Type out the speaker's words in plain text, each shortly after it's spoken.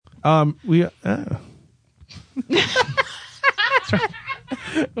We.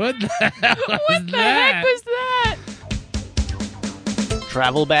 What the heck was that?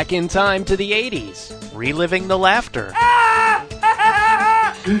 Travel back in time to the 80s, reliving the laughter.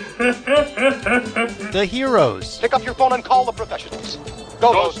 The heroes. Pick up your phone and call the professionals.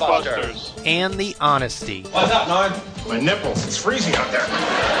 Go, Ghostbusters. And the honesty. What's up, Norm? My nipples. It's freezing out there.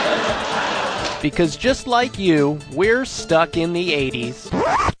 Because just like you, we're stuck in the 80s.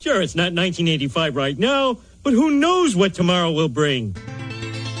 Sure, it's not 1985 right now, but who knows what tomorrow will bring.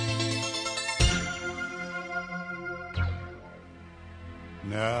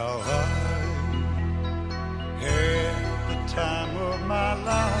 Now I had the time of my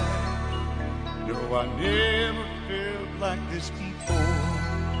life. No, I never felt like this before.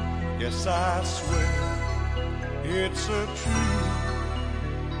 Yes, I swear it's a truth,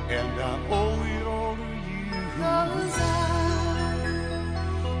 and I owe it all to you. 'Cause I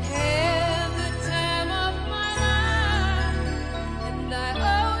had the time of my life, and I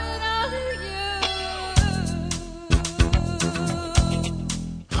owe it all to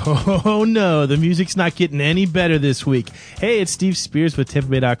you. Oh no, the music's not getting any better this week. Hey, it's Steve Spears with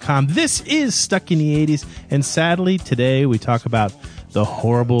TampaBay.com. This is Stuck in the 80s, and sadly, today we talk about the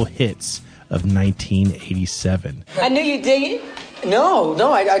horrible hits of 1987. I knew you dig it. No,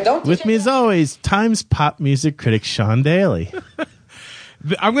 I don't. With me as always, Times pop music critic Sean Daly.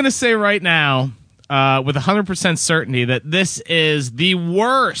 I'm going to say right now, with 100% certainty, that this is the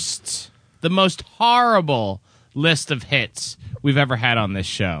worst, the most horrible list of hits we've ever had on this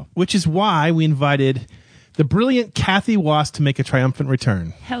show. Which is why we invited the brilliant Kathy Wass to make a triumphant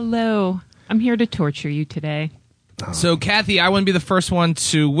return. Hello. I'm here to torture you today. So, Kathy, I want to be the first one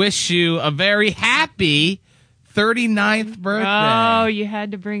to wish you a very happy 39th birthday. Oh, you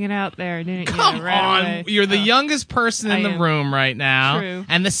had to bring it out there, didn't you? Come right on. away. You're the youngest person in the room right now. True.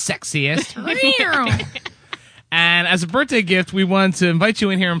 And the sexiest. And as a birthday gift, we wanted to invite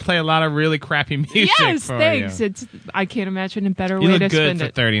you in here and play a lot of really crappy music Yes, for thanks. you. I can't imagine a better You way look to good spend for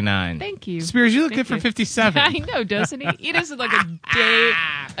it. 39. Thank you. Spears, you look Thank good for you. 57. I know, doesn't he? He does look like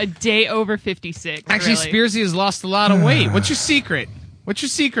a day over 56. Actually, really. Spearsy has lost a lot of weight. What's your secret? What's your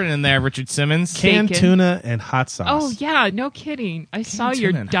secret in there, Richard Simmons? Canned Bacon. tuna and hot sauce. Oh, yeah, no kidding. I saw your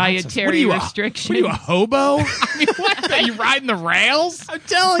tuna and hot sauce. dietary restrictions. What are you, a hobo? I mean, what? Are you riding the rails? I'm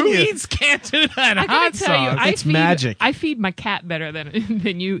telling Who you. eats canned tuna and I hot gotta tell you, sauce? It's magic. I feed my cat better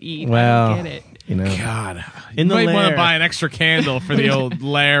than you eat. Well, I don't get it. you know. God. In You the might want lair. to buy an extra candle for the old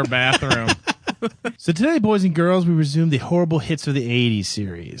lair bathroom. So today, boys and girls, we resume the horrible hits of the 80s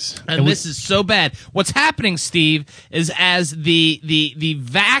series. And this is so bad. What's happening, Steve, is as the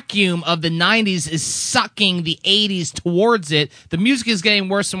vacuum of the 90s is sucking the 80s towards it, the music is getting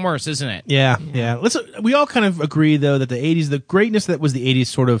worse and worse, isn't it? Yeah. We all kind of agree, though, that the 80s, the greatness that was the 80s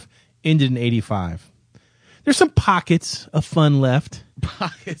sort of ended in 85. There's some pockets of fun left.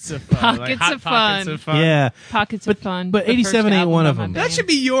 Pockets of fun. Pockets hot of pockets fun. of fun. Yeah. Pockets of fun. but The 87 first ain't album one by of my them. band. That should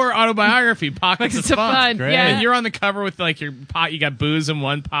be your autobiography, Pockets of Fun. Yeah. And you're on the cover with like your pot. You got booze in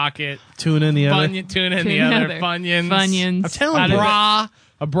one pocket, Tuna in the other. tuna in To the other, Funyuns. Funyuns. I'm telling you.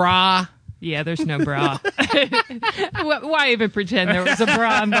 A bra. Yeah, there's no bra. Why even pretend there was a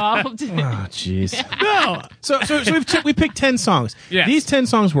bra involved? Oh, jeez. No. So we picked 10 songs. Yes. These 10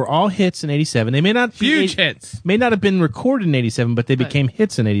 songs were all hits in 87. They may not be Huge hits. May not have been recorded in 87, but they became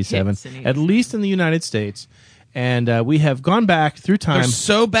hits in 87, hits in 87. at least in the United States. And we have gone back through time. They're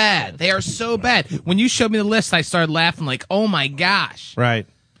so bad. They are so bad. When you showed me the list, I started laughing like, oh my gosh. Right.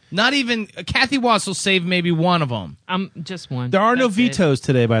 Not even Kathy Wass will save maybe one of them. Just one. There are no That's it. vetoes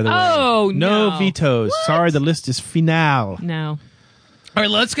today, by the way. Oh, no. no. vetoes. What? Sorry, the list is final. No. All right,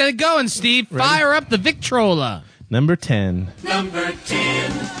 let's get it going, Steve. Fire up the Victrola. Number 10. Number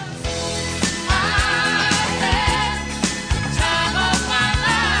 10.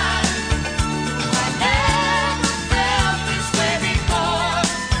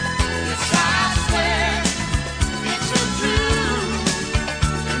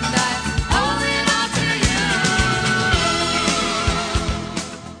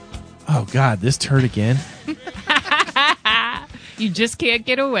 Oh, God, this turd again. You just can't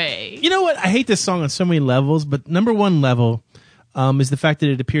get away. You know what? I hate this song on so many levels, but number one level is the fact that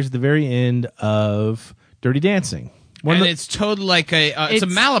it appears at the very end of Dirty Dancing. And it's totally like it's a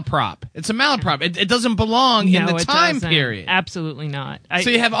malaprop. It's a malaprop. It doesn't belong in the time period. Absolutely not. So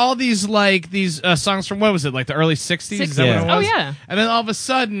you have all these songs from, what was it, like the early 60s? Is that what it was? Oh, yeah. And then all of a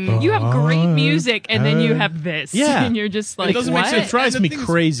sudden... You have great music, and then you have this. Yeah. And you're just like, It doesn't what? make sense. It drives me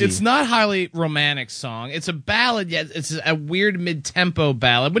crazy. It's not a highly romantic song. It's a ballad, yet it's a weird mid-tempo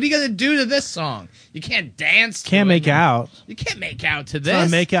ballad. What are you going to do to this song? You can't dance to Can't it. make out. You can't make out to It's not a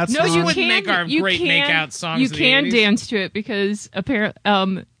this. make out No, song. you wouldn't can. make our great make-out songs You of the can 80s. dance to it because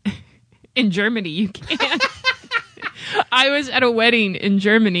apparently, in Germany you can. I was at a wedding in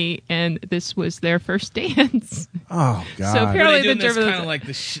Germany, and this was their first dance. Oh God. So Are apparently they doing the this Germans- kind of like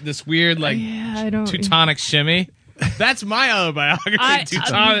this weird like I don't. Teutonic shimmy? That's my autobiography.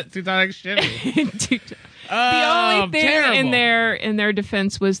 Teutonic shimmy. The only thing terrible. in their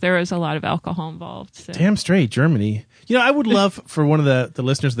defense was there was a lot of alcohol involved. So. Damn straight, Germany. You know, I would love for one of the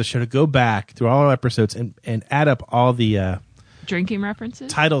listeners of the show to go back through all our episodes and add up all the Drinking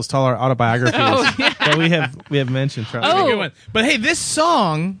references. titles to all our autobiographies that we have mentioned. That's a good one. But hey, this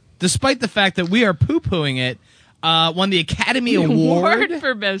song, despite the fact that we are poo-pooing it, won the Academy Award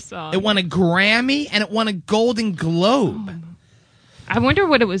for best song. It won a Grammy and it won a Golden Globe. I wonder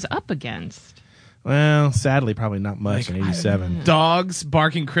what it was up against. Well, sadly, probably not much in '87. Dogs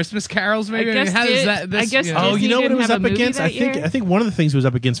barking Christmas carols, maybe. I guess how does Dis- that? This, I guess you know- Oh, you know what it didn't was have up a movie against? that year? I think one of the things it was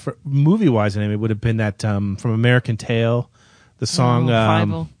up against for movie-wise, anyway, would have been that from American Tail, the song.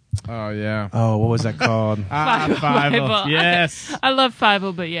 Fievel. Oh yeah. Oh, what was that called? Fievel. Yes. I love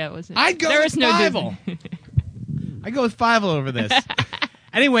Fievel, but yeah, it wasn't. I'd go there with was no Fievel. Disney. I go with Fievel over this.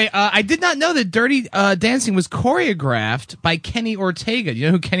 Anyway, I did not know that Dirty Dancing was choreographed by Kenny Ortega. Do you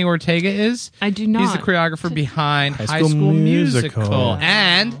know who Kenny Ortega is? I do not. He's the choreographer behind High High School School Musical. Musical.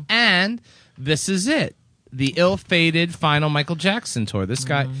 And This Is It, the ill-fated final Michael Jackson tour. This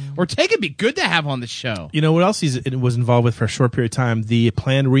guy, Ortega, would be good to have on the show. You know what else it was involved with for a short period of time? The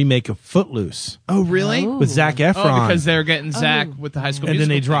planned remake of Footloose Oh, really? with Zac Efron. Oh, because they're getting Zach with the High School and then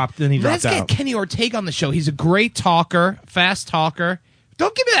Musical. he dropped Let's out. get Kenny Ortega on the show. He's a great talker, fast talker.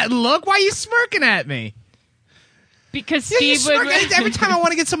 Don't give me that look. Why are you smirking at me? Because Yeah, you Steve smirk. would. Every time I want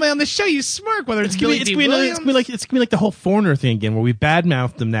to get somebody on the show, you smirk. Whether it's Billy D. Williams. It's gonna be like the whole Foreigner thing again, where we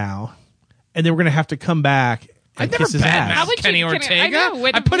badmouthed them now, and then we're gonna have to come back I and never kiss his ass. How would badmouthed you- Kenny Kenny- Ortega. I know,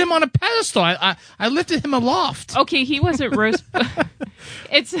 what- I put him on a pedestal. I lifted him aloft. Okay, he wasn't roast.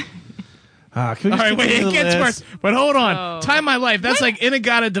 It's Can we All just right, get wait, to it the gets list? worse. But hold on. Oh. Time My Life. That's like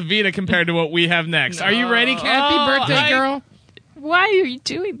Inagata Davida compared to what we have next. Are you ready, Kathy, Oh, birthday girl? why are you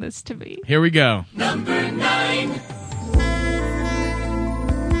doing this to me? Here we go.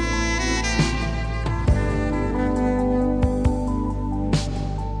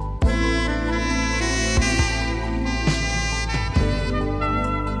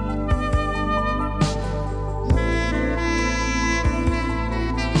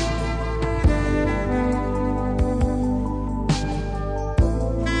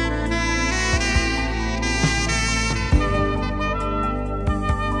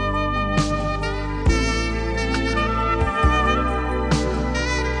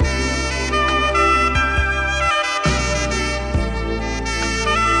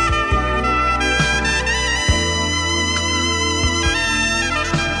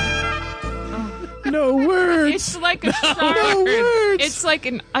 No words. It's like a song. No words. It's like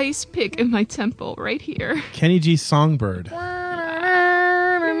an ice pick in my temple right here. Kenny G Songbird.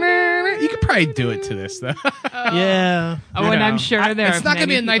 You could probably do it to this, though. Yeah. Oh, and I'm sure there. It's not going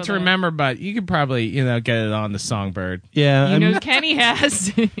to be a night to remember, but you could probably, get it on the Songbird. Yeah. You I mean, know, Kenny has.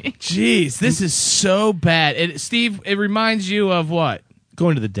 Jeez, this is so bad. Steve, it reminds you of what?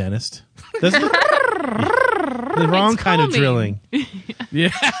 going to the dentist. Doesn't it? The wrong It's kind of calming. drilling. Yeah.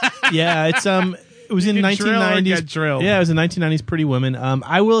 Yeah, it's it was in You can drill or 1990s. get drilled. Yeah, it was in 1990s Pretty Women.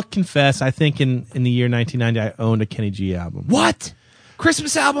 I will confess, I think in the year 1990 I owned a Kenny G album. What?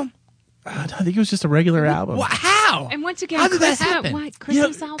 Christmas album? I think it was just a regular album. How? And once again, How did that Christmas, happen? What, You know,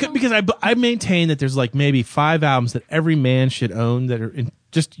 Christmas album? because I maintain that there's like maybe 5 albums that every man should own that are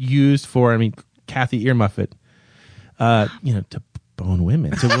just used for, Kathy Earmuffet, to bone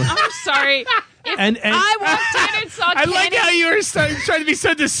women. I'm sorry. If And- I walked in and saw I Kenny, like how you were trying to be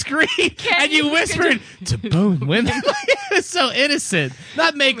so discreet and you whispered to bone women. It was so innocent.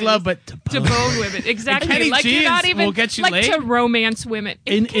 Not make love, but to to bone. bone women. Exactly. Kenny Like G you're not is- even will get you like laid? to romance women.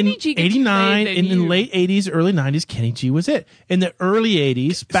 If in Kenny G gets you 89 laid, then in you- late 80s, early 90s, Kenny G was it. In the early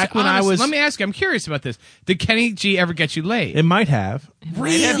 80s, back when I Honestly, was, let me ask you, I'm curious about this. Did Kenny G ever get you laid? it might have.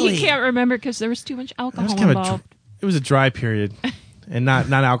 He can't remember because there was too much It alcohol was kind of involved. it was a dry period. and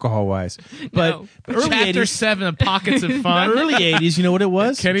not alcohol wise. But No. early Chapter 80s, 7 of Pockets of Fun. early 80s, you know what it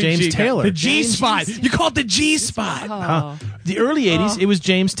was? Kenny James G. Taylor. The G spot. You call it the G spot. Oh. The early 80s, it was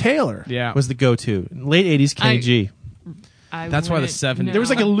James Taylor. Yeah. Was the go-to. Late 80s, Kenny G. That's why the 70s. There was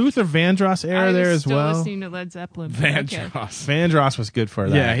like a Luther Vandross era there as still well. listening to Led Zeppelin. Vandross. Vandross was good for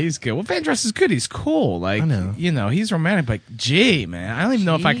that. Yeah, he's good. Well, Vandross is good. He's cool. Like, I know. you know, he's romantic. But G, man, I don't even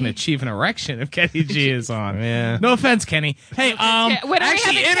know if I can G? achieve an erection if Kenny G is on. Yeah. No offense, Kenny. Hey, When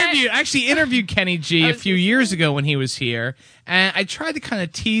I actually interviewed Kenny G a few years ago when he was here, and I tried to kind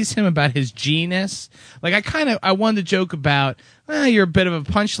of tease him about his G-ness. Like, I wanted to joke about, you're a bit of a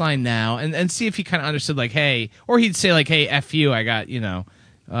punchline now, and see if he kind of understood, like, hey, or he'd say, like, hey, F you, I got,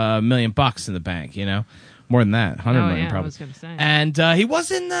 $1 million in the bank, more than that, 100 million probably. I was gonna say. And he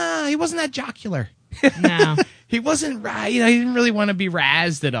wasn't that jocular. No. He wasn't, he didn't really want to be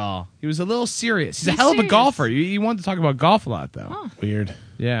razzed at all. He was a little serious. He's a hell of a serious. golfer. He wanted to talk about golf a lot, though. Weird.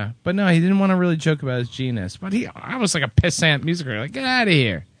 Yeah, but no, he didn't want to really joke about his genius. But I was like a pissant musical. Like, get out of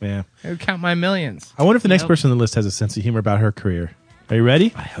here. Yeah. I would count my millions. I wonder if the next person on the list has a sense of humor about her career. Are you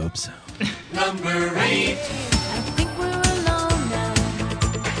ready? I hope so. Number 8. I think we're alone now.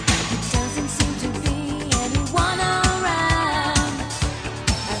 It doesn't seem to be anyone around.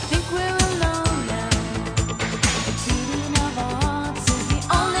 I think we're alone now. The beating of our hearts is the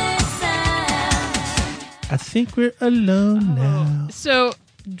only sound. I think we're alone now. So,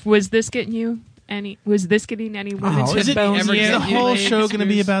 was this getting you any? Was this getting any women's Is hip bones? ever the getting you whole laid, show going to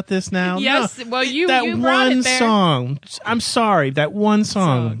be Spears? about this now? Yes. No. Well, you that brought one it there. song. I'm sorry. That one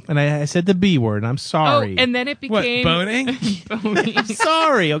song. And I said the B word. And I'm Oh, sorry. and then it What, became boning? boning.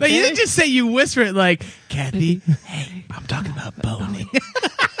 sorry. Okay. But you didn't just say you whisper it like, Kathy, hey, I'm talking about boning.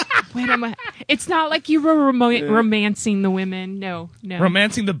 Wait a minute. It's not like you were romancing the women. No.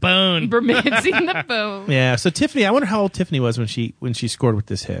 Romancing the bone. Romancing the bone. Yeah. So Tiffany, I wonder how old Tiffany was when she scored with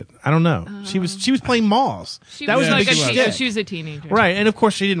this hit. I don't know. She was playing Malls. She that was was like the big a shtick. she was a teenager. Right. And of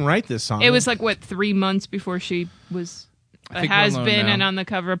course she didn't write this song. It was like, what, 3 months before she was a think we're has alone been now. and on the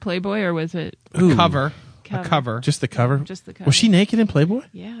cover of Playboy, or was it Cover. Cover. A cover. just the cover. just the cover? Was she naked in Playboy?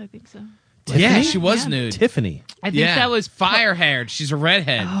 Yeah, I think so. Yeah, Tiffany? she was Yeah. nude. Tiffany. I think that was fire-haired. She's a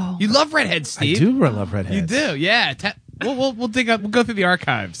redhead. Oh. You love redheads, Steve. I do love redheads. You do, yeah. We'll dig up. We'll go through the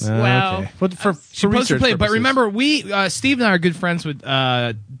archives. Well, okay. Well, for Supposed to research play, but purposes. remember, Steve and I are good friends with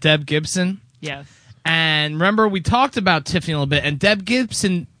Deb Gibson, Yes. and remember we talked about Tiffany a little bit, and Deb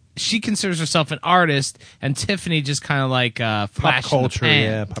Gibson, she considers herself an artist, and Tiffany just kind of like pop flash culture. in the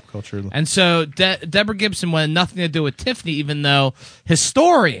pan. Yeah, pop culture. And so Deborah Gibson wanted nothing to do with Tiffany, even though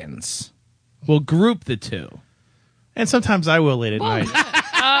historians will group the two. And sometimes I will late at night.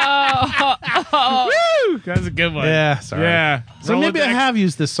 Woo! That's a good one. Yeah, sorry. Yeah. So maybe I Rolodex. have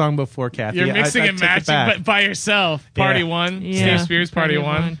used this song before, Kathy. You're mixing I and take it matching, back. but by yourself. Party Yeah. one. Yeah. Steve Spears, party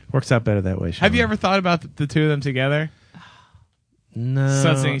one. Works out better that way. Have you Sean. ever thought about the two of them together? No.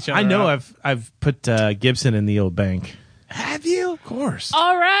 sussing each other I know. out? I've put Gibson in the old bank. Have you? Of course.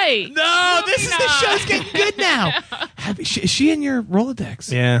 All right. No, this is Moving the on. show's getting good now. Is she in your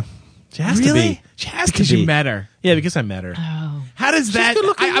Rolodex? Yeah. She has to Really? be. She has because you met her. Yeah, because I met her. Oh. How does that? a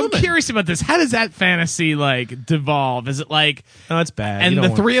good-looking I'm woman. curious about this. How does that fantasy like devolve? Is it like, No, it's bad. and You the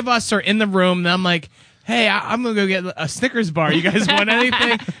don't want- three of us are in the room, and I'm like, hey, I'm gonna go get a Snickers bar. You guys want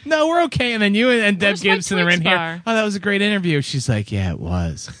anything? No, we're okay. And then you and Deb Where's my Gibson are in Twix here. bar? Oh, that was a great interview. She's like, yeah, it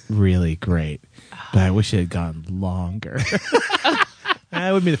was really great, but I wish it had gone longer.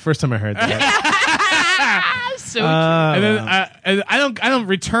 That would be the first time I heard that. So true. And then I don't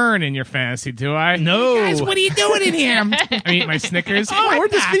return in your fantasy, do I? No. Guys, what are you doing in here? I eat my Snickers. Oh,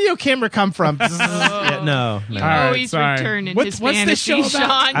 where'd this video camera come from? Yeah, no. You no. All right, always sorry. return in What's his this fantasy, show about?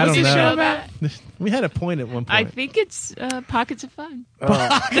 Sean. I don't What's the know. show about? We had a point at one point. I think it's Pockets of Fun.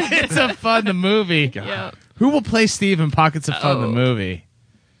 It's a fun the movie. Yeah. Who will play Steve in Pockets of Fun the Oh. movie?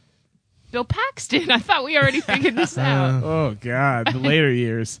 Bill Paxton. I thought we already figured this out. Oh God, the later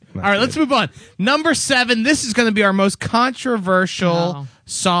years. All right, let's move on. Number 7. This is going to be our most controversial Oh.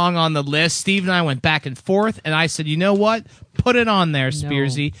 song on the list. Steve and I went back and forth, and I said, you know what? Put it on there,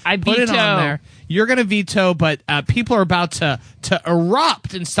 Spearsy. I Put it veto. on there. You're going to veto, but people are about to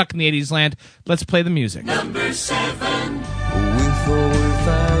erupt in Stuck in the 80s land. Let's play the music. Number 7. With or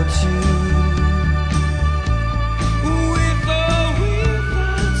without you. With or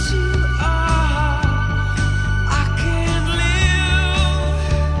without you, I can't live.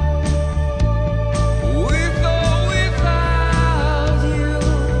 With or without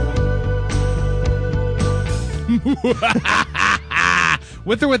you.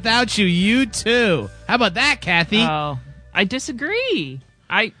 With or without you, you too. How about that, Kathy? Oh, I disagree.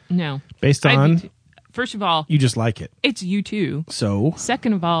 No. Based I on? veto- First of all, You just like it. it's U2. So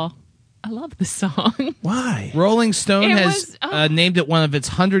Second of all, I love the song. why? Rolling Stone It has was, named it one of its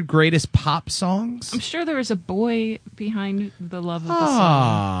 100 greatest pop songs. I'm sure there was a boy behind the love of the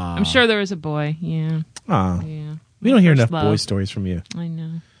Ah. song. I'm sure there was a boy. Yeah, Aw. yeah. We don't hear First enough love. boy stories from you. I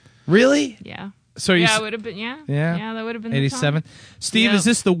know. Really? Yeah. So you Yeah, it would have been. Yeah. Yeah. That would have been the 87. time. Steve, Yeah. is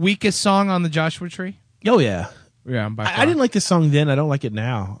this the weakest song on the Joshua Tree? Oh yeah. Yeah, by far. I didn't like this song then. I don't like it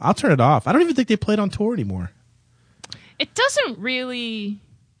now. I'll turn it off. I don't even think they play it on tour anymore. It doesn't really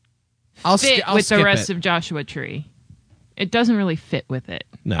I'll fit I'll with the skip rest it. of Joshua Tree. It doesn't really fit with it.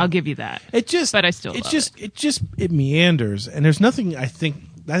 No. I'll give you that. It just, But I still it love just, it meanders, and there's nothing. I think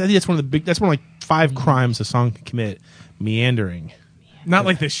that's one of the big. That's one of like 5 crimes a song can commit: meandering. Not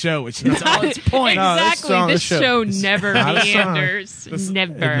like this show, which is all its point. No, this Exactly. song- this this show- show it's never not a song. meanders.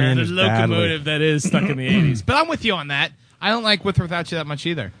 Never. meanders. The badly. locomotive that is stuck in the 80s. But I'm with you on that. I don't like With or Without You that much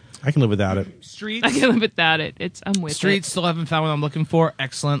either. I can live without it. Streets. I can live without it. I'm with Streets still haven't found what I'm looking for.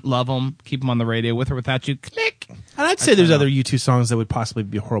 Excellent. Love them. Keep them on the radio. With or Without You. Click. And I'd say there's other U2 songs that would possibly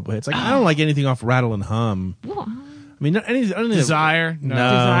be horrible hits. Like I don't like anything off Rattle and Hum. it. Well, I mean, not anything. I don't think- Desire. No.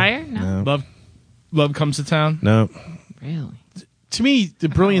 Desire? No. No. Love Comes to Town. No. really? To me, the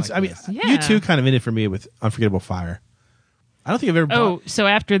brilliance. like I mean, this. Yeah. U2 kind of in it for me with Unforgettable Fire. I don't think I've ever. Oh, so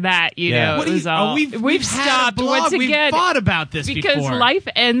after that, you Yeah. know, What it was all. we've had a stopped blog. once We've again thought about this because before. life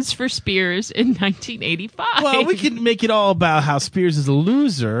ends for Spears in 1985. Well, we can make it all about how Spears is a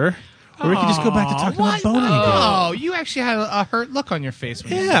loser, or we can just go back to talking about boning again. Oh, you actually had a hurt look on your face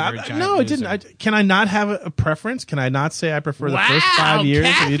when you Yeah, were a giant no, it loser. didn't. Can I not have a preference? Can I not say I prefer the first Wow, 5 years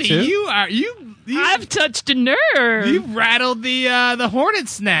Kathy, of U2? I've touched a nerve. You rattled the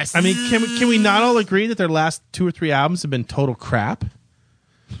hornet's nest. I mean, can we not all agree that their last 2 or 3 albums have been total crap? I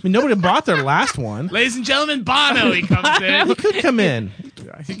mean, nobody bought their last one. Ladies and gentlemen, Bono, he comes He in. could come in.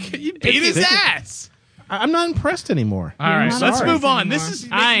 You beat his ass. I'm not impressed anymore. All right, not let's sorry. move on. Anymore. This is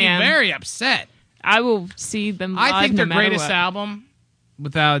making I me am. very upset. I will see them live I think no their matter greatest what. album,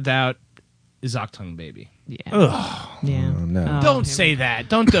 without a doubt, is Octung Baby. Yeah. Ugh. Yeah. Oh, no. Oh, Don't here say that.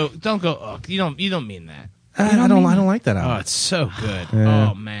 Don't go. Ugh. You don't mean that. I don't like that Oh, album. it's so good. Yeah.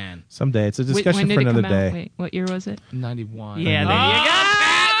 Oh man, Someday it's a we- discussion when did for it another come out? day. Wait, what year was it? 91. Yeah,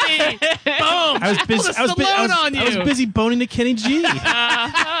 there you go. Boom. I was busy. I was, on you. I was busy boning to Kenny G. Yep.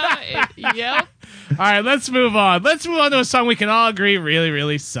 All right, let's move on. Let's move on to a song we can all agree really,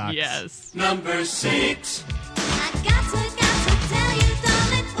 really sucks. Yes. Number 6. I got to tell you,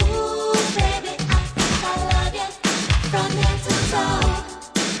 darling, ooh, baby, I think I love you from head to toe.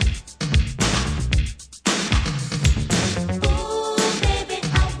 Ooh, baby, I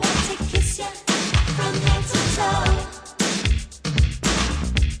want to kiss you from head to toe.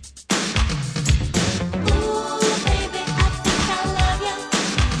 Ooh, baby, I think I love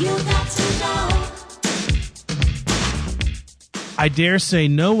you. You got to know. I dare say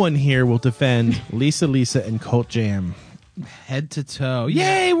no one here will defend Lisa Lisa and Cult Jam. Head to toe.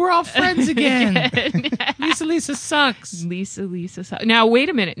 Yay, we're all friends again. Lisa sucks. Lisa. Now wait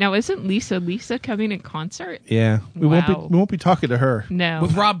a minute. Now isn't Lisa coming in concert? Yeah, we Wow. won't be talking to her. No.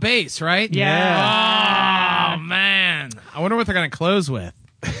 With Rob Bass, right? Yeah. Oh, man. I wonder what they're going to close with.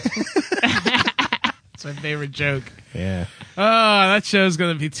 That's my favorite joke. Yeah, Oh, that show's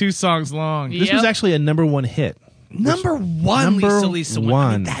going to be 2 songs long. Yeah. this was actually a number 1 hit. Number one, Number Lisa. I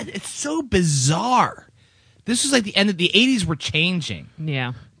one. mean, it's so bizarre. This was like the end of the 80s were changing.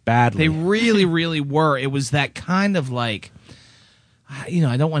 Yeah. Badly. They really, really were. It was that kind of like, you know,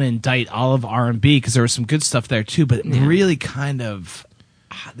 I don't want to indict all of R&B because there was some good stuff there too, but really kind of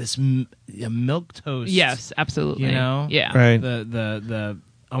this milk toast. Yes, absolutely. You know? Yeah. Right. The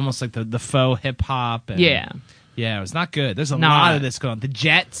almost like the faux hip hop. Yeah. Yeah, it was not good. There's a Not. lot of this going on. The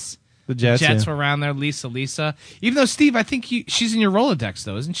Jets. the Jets. Yeah. Were around there. Lisa. Even though, Steve, I think she's in your Rolodex,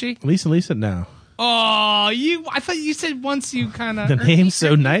 though, isn't she? Lisa, no. Oh, I thought you said once you kind of... The name's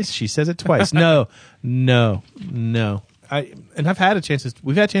so nice. She says it twice. No. I've had a chance.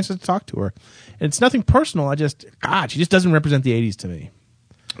 We've had chances to talk to her, and it's nothing personal. She just doesn't represent the '80s to me.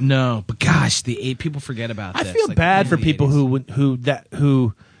 No, but gosh, people forget about I this. feel like, bad in for the people 80s.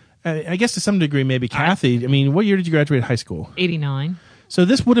 who. I guess to some degree, maybe Kathy. I mean, what year did you graduate high school? 89. So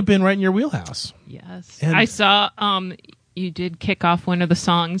this would have been right in your wheelhouse. Yes. And- I saw you did kick off one of the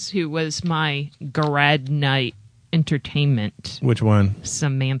songs who was my grad night entertainment, Which one?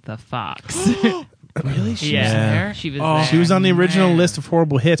 Samantha Fox. Really? She was Yeah. there? She was Oh, there. She was on the original man. list of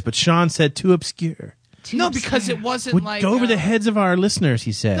horrible hits, but Sean said too obscure. No, because it wasn't Would like... go over the heads of our listeners.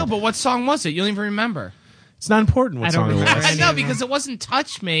 He said. No, but what song was it? You don't even remember. It's not important what I don't song it remember was. I know, anymore. because it wasn't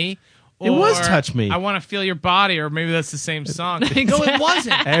Touch Me It was or Touch Me. I Want to Feel Your Body, or maybe that's the same song. No, Exactly. it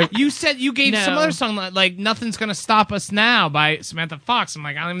wasn't. You said you gave some No. other song like Nothing's Gonna Stop Us Now by Samantha Fox. I'm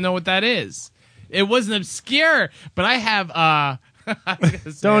like, I don't even know what that is. It wasn't obscure, but I have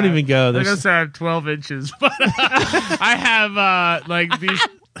Don't even go. I'm There's- gonna say I have 12 inches, but I have like the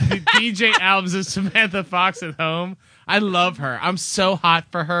DJ albums of Samantha Fox at home. I love her. I'm so hot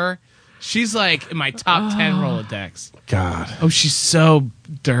for her. She's like in my top 10 Rolodex. God. Oh, she's so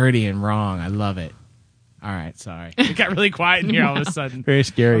dirty and wrong. I love it. All right, sorry. It got really quiet in here all of a sudden. Very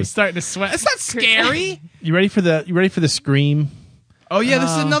scary. I'm starting to sweat. It's not scary. You ready for the scream? Oh yeah, this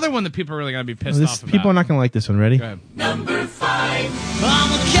is another one that people are really gonna be pissed off about. People are not going to like this one. Ready? Go ahead. Number 5.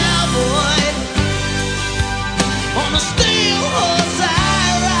 I'm a cowboy on a steel horse I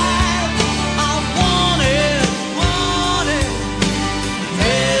ride. I'm wanted,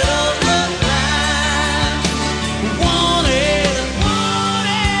 head of the line. Wanted,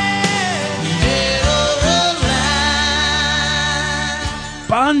 head of the line.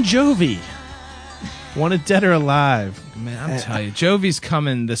 Bon Jovi. Wanted Dead or Alive. Man, I'm telling you, Jovi's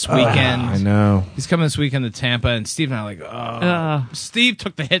coming this weekend. I know. He's coming this weekend to Tampa, and Steve and I are like, Steve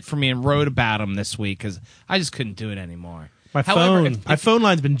took the hit for me and wrote about him this week because I just couldn't do it anymore. My However, phone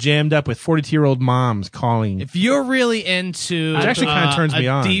line's been jammed up with 42-year-old moms calling. If you're really into, Which actually kinda turns me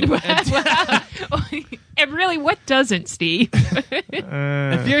on. And really, what doesn't, Steve?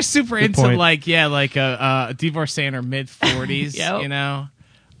 If you're super Good into point. like a divorcee in her mid 40s, Yep. you know,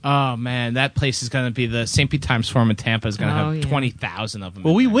 oh man, that place is going to be the St. Pete Times Forum in Tampa is going to have 20,000 of them.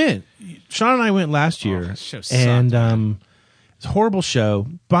 Well, we went. Sean and I went last year, that show sucked, and it's a horrible show.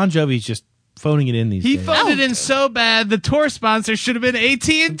 Bon Jovi's just phoning it in these He days. phoned it in so bad. The tour sponsor should have been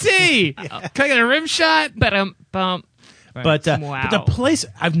AT&T. Can I get a rim shot? Bump. But Wow. the place,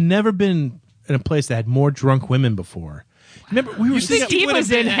 I've never been in a place that had more drunk women before. Remember, we were Steve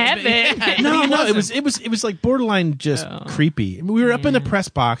was in heaven. No, it was like borderline just creepy. We were up in the press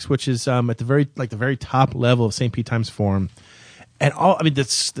box, which is at the very top level of St. Pete Times Forum, and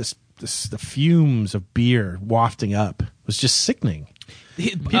the fumes of beer wafting up was just sickening.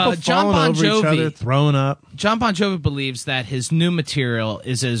 People John falling Bon over each other, Jovi, throwing up. John Bon Jovi believes that his new material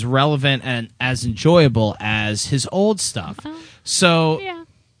is as relevant and as enjoyable as his old stuff. So, Yeah.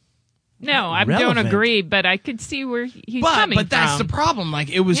 No, I Relevant. don't agree, but I could see where he's but coming that's the from. problem. Like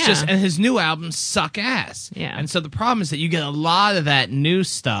it was Yeah. just, and his new albums suck ass. Yeah. And so the problem is that you get a lot of that new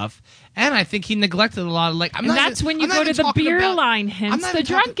stuff. And I think he neglected a lot of like. And that's when you go to the beer line, hence the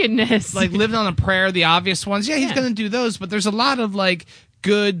drunkenness. Like Living on a Prayer, the obvious ones. Yeah, he's Yeah. going to do those, but there's a lot of like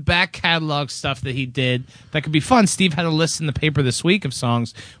good back catalog stuff that he did that could be fun. Steve had a list in the paper this week of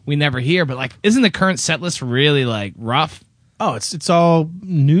songs we never hear, but like, isn't the current set list really like rough? Oh, it's all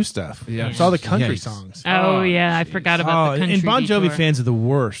new stuff. Yeah. It's all the country Yes. songs. Oh, yeah, I forgot about the country and Bon Jovi detour. fans are the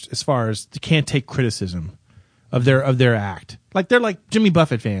worst as far as they can't take criticism of their act. Like they're like Jimmy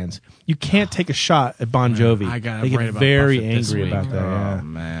Buffett fans. You can't take a shot at Bon Jovi. I got they get right about very Buffett this angry week. about that. Oh Yeah.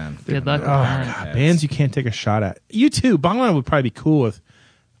 man, Good luck Oh with that. God, bands you can't take a shot at. You too. Bon Jovi would probably be cool with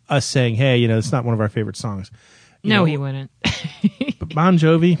us saying, "Hey, it's not one of our favorite songs." No, he wouldn't. But Bon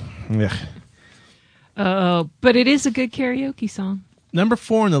Jovi, ugh. But it is a good karaoke song. Number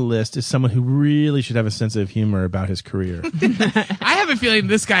 4 on the list is someone who really should have a sense of humor about his career. I have a feeling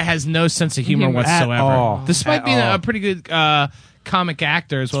this guy has no sense of humor Humor. whatsoever, At all. despite At being all. a pretty good comic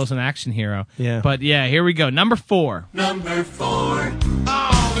actor as well as an action hero. Yeah. But yeah, here we go. Number 4. Number 4.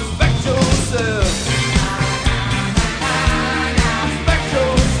 Oh, respect yourself. Respect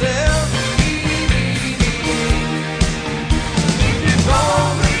yourself. If you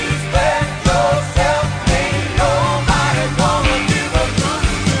don't respect yourself, ain't nobody gonna give a good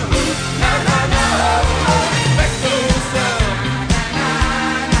to you. Na, na, na. Respect yourself.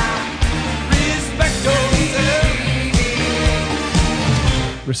 Respect yourself.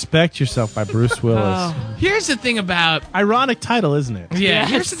 Respect Yourself by Bruce Willis. Oh. Here's the thing about Ironic title, isn't it? yeah. Yes.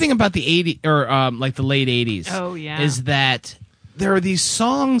 Here's the thing about the 80s or like the late 80s. Oh, yeah. is that there are these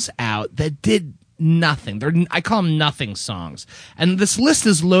songs out that did nothing. I call them nothing songs, and this list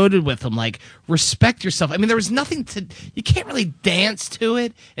is loaded with them. Like Respect Yourself. I mean, there was nothing to. You can't really dance to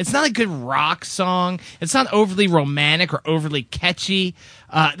it. It's not a good rock song. It's not overly romantic or overly catchy.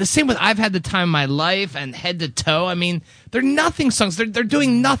 The same with I've Had the Time of My Life and Head to Toe. I mean, they're nothing songs. They're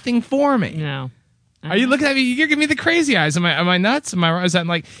doing nothing for me. No. Are you looking at me? You're giving me the crazy eyes. Am I nuts? Am I? Is that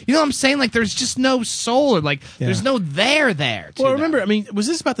like, you know what I'm saying? Like, there's just no soul or like, there's no there. To Well, them. remember, I mean, was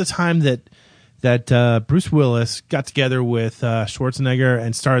this about the time that Bruce Willis got together with Schwarzenegger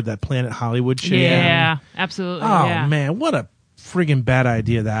and started that Planet Hollywood shit? Yeah, absolutely. Oh yeah. man, what a friggin' bad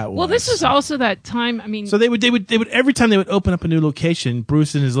idea that was. Well, this was also that time. I mean, So they would every time they would open up a new location,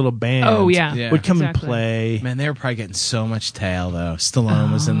 Bruce and his little band Oh, yeah. Yeah. would come Exactly. and play. Man, they were probably getting so much tail though.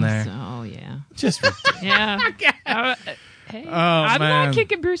 Stallone was in there. Oh yeah, Just yeah. Hey, Oh, I'm man. not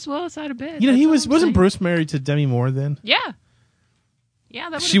kicking Bruce Willis out of bed. he That's all I'm wasn't saying. Bruce married to Demi Moore then? Yeah, yeah.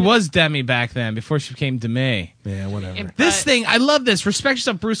 That She was Demi back then before she became Demi. Yeah, whatever. This thing, I love this. Respect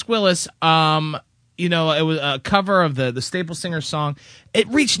yourself, Bruce Willis. You know, it was a cover of the Staple Singers song. It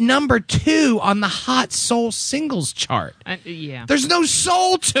reached number 2 on the Hot Soul Singles chart. Yeah. There's no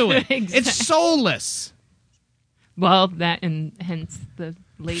soul to it. Exactly. It's soulless. Well, that and hence the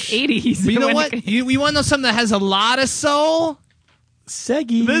late '80s. But you know when what? it- You want to know something that has a lot of soul?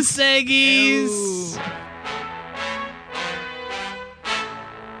 Seggy. The Seggies.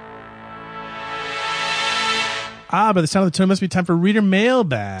 By the sound of the tone, it must be time for reader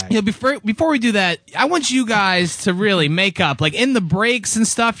mailbag. You know, before we do that, I want you guys to really make up. Like in the breaks and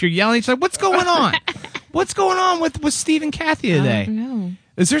stuff, you're yelling at each other. What's going on? What's going on with Steve and Kathy today? No.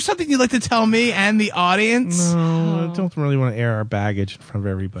 Is there something you'd like to tell me and the audience? No, I don't really want to air our baggage in front of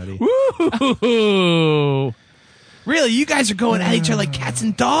everybody. Ooh. Really, you guys are going at each other like cats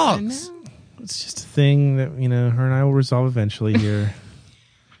and dogs. It's just a thing that, her and I will resolve eventually here.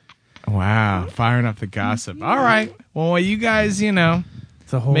 Wow, firing up the gossip. All right. Well, you guys,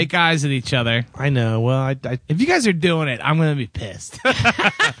 It's a whole... make eyes at each other. I know. Well, I If you guys are doing it, I'm going to be pissed.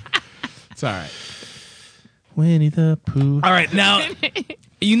 It's all right. Winnie the Pooh. All right, now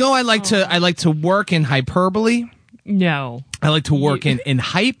I like to work in hyperbole. No. I like to work in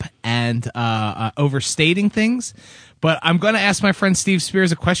hype and overstating things. But I'm going to ask my friend Steve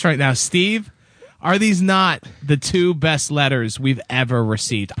Spears a question right now. Steve, are these not the 2 best letters we've ever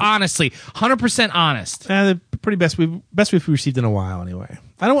received? Honestly, 100% honest. The pretty best we've received in a while, anyway.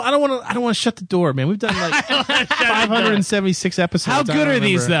 I don't want to shut the door, man. We've done like 576 episodes. How I good don't are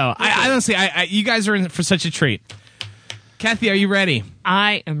these, remember. though? I honestly, you guys are in for such a treat. Kathy, are you ready?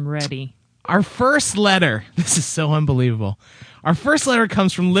 I am ready. Our first letter, this is so unbelievable. Our first letter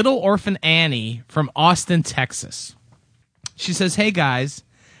comes from Little Orphan Annie from Austin, Texas. She says, "Hey guys,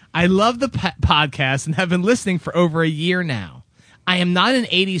 I love the podcast and have been listening for over a year now. I am not an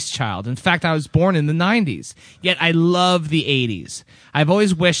 80s child. In fact, I was born in the 90s. Yet I love the 80s. I've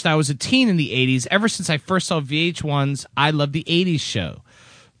always wished I was a teen in the 80s. Ever since I first saw VH1's I Love the 80s show.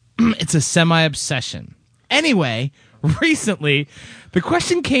 It's a semi-obsession. Anyway, recently, the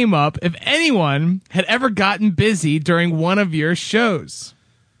question came up if anyone had ever gotten busy during one of your shows."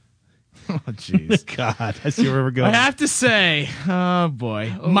 Oh, jeez. God, I see where we're going. I have to say, oh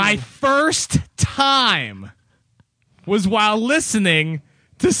boy, my first time was while listening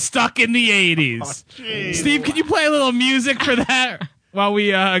to Stuck in the 80s. Steve, can you play a little music for that while we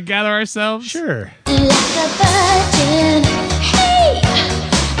gather ourselves? Sure. Like a virgin, hey,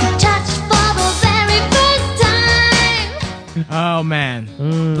 touch for the very first time. Oh, man.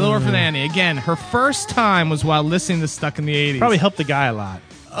 Little Orphan Annie. Again, her first time was while listening to Stuck in the 80s. Probably helped the guy a lot.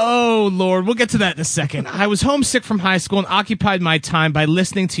 Oh, Lord. We'll get to that in a second. I was homesick from high school and occupied my time by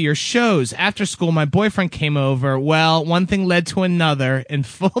listening to your shows. After school, my boyfriend came over. Well, one thing led to another. In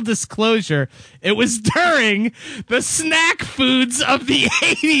full disclosure, it was during the snack foods of the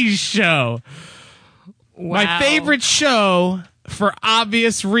 80s show. My Wow. favorite show for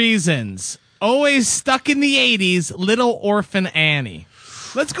obvious reasons. Always stuck in the 80s, Little Orphan Annie.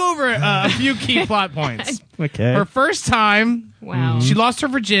 Let's go over a few key plot points. Okay. Her first time, Wow. she lost her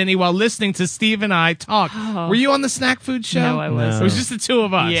virginity while listening to Steve and I talk. Were you on the snack food show? No, I wasn't. It was just the 2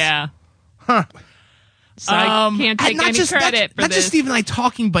 of us. Yeah. Huh. So I can't and take not any just, credit for not this. just Steve and I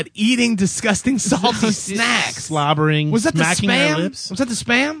talking, but eating disgusting salty snacks. Slobbering. Was that the smacking our spam? lips. Was that the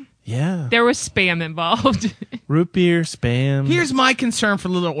spam? Yeah. There was spam involved. Root beer, spam. Here's my concern for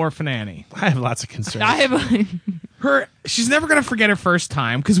Little Orphan Annie. I have lots of concerns. I have She's never going to forget her first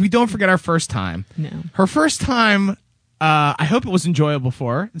time because we don't forget our first time. no. Her first time, I hope it was enjoyable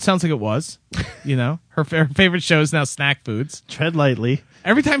for her. It sounds like it was. Her favorite show is now snack foods. Tread lightly.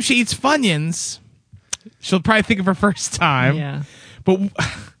 Every time she eats Funyuns, she'll probably think of her first time. Yeah. But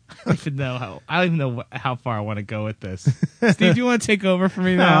I don't even know how far I want to go with this. Steve, do you want to take over for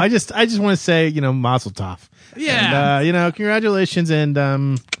me No, now? I just want to say, Mazel tov. Yeah. And, congratulations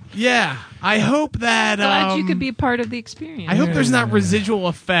and Yeah. I hope that Glad you could be part of the experience. I hope there's not residual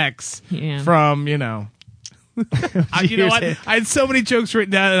effects Yeah. from, you know what? I had so many jokes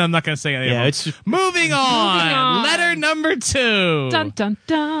written down, and I'm not going to say any of them. it's just, Moving on. Letter number 2. Dun dun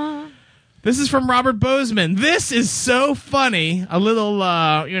dun. This is from Robert Bozeman. This is so funny. A little,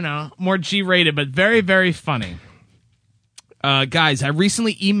 more G-rated, but very, very funny. Guys, I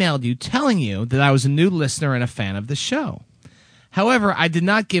recently emailed you telling you that I was a new listener and a fan of the show. However, I did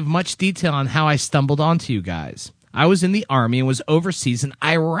not give much detail on how I stumbled onto you guys. I was in the Army and was overseas in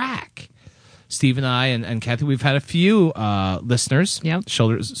Iraq. Steve and I and Kathy, we've had a few listeners,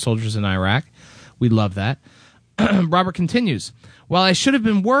 soldiers in Iraq. We love that. Robert continues, while I should have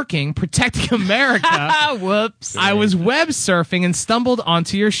been working, protecting America, whoops, I was web surfing and stumbled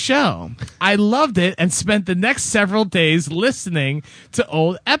onto your show. I loved it and spent the next several days listening to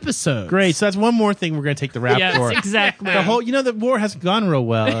old episodes. Great. So that's one more thing we're going to take the rap Yes, for. exactly. The whole, the war hasn't gone real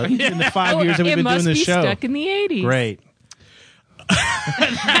well in the 5 years that we've been doing this show. It must be stuck in the 80s. Great.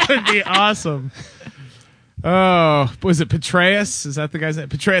 That would be awesome. Oh, was it Petraeus? Is that the guy's name?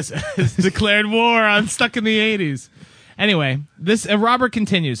 Petraeus has declared war on Stuck in the 80s. Anyway, this Robert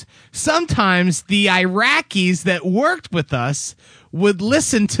continues. Sometimes the Iraqis that worked with us would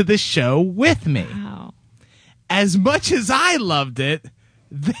listen to the show with me. Wow. As much as I loved it,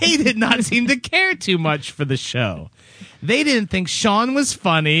 they did not seem to care too much for the show. They didn't think Sean was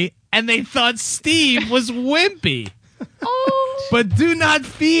funny, and they thought Steve was wimpy. Oh. But do not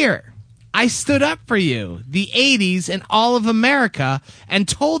fear. I stood up for you, the 80s, and all of America, and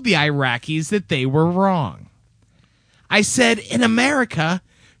told the Iraqis that they were wrong. I said, in America,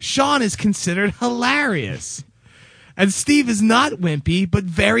 Sean is considered hilarious. And Steve is not wimpy, but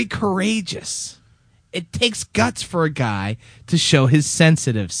very courageous. It takes guts for a guy to show his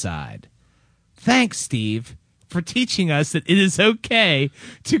sensitive side. Thanks, Steve, for teaching us that it is okay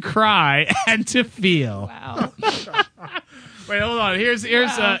to cry and to feel. Wow. Wait, hold on. Here's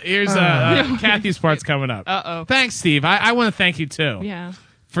Kathy's part's coming up. Uh-oh. Thanks, Steve. I want to thank you too. Yeah.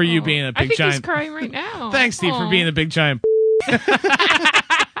 For you being a I big think giant. he's crying right now. Thanks, Steve, for being a big giant.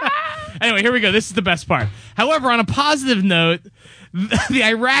 Anyway, here we go. This is the best part. However, on a positive note, the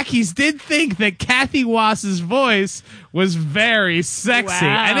Iraqis did think that Kathy Wass's voice was very sexy,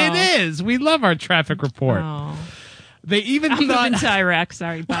 Wow. and it is. We love our traffic report. Oh. They even I'm thought moving to Iraq.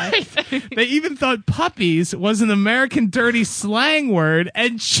 Sorry, bye. they even thought puppies was an American dirty slang word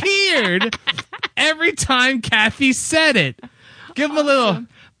and cheered every time Kathy said it. Give them a little.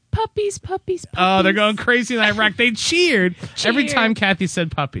 Puppies, puppies, puppies. Oh, they're going crazy in Iraq. They cheered every time Kathy said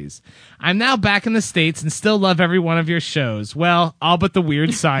puppies. I'm now back in the States and still love every one of your shows. Well, all but the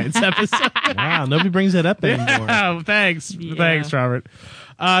weird science episode. Wow, nobody brings that up anymore. Oh, thanks. Yeah. Thanks, Robert.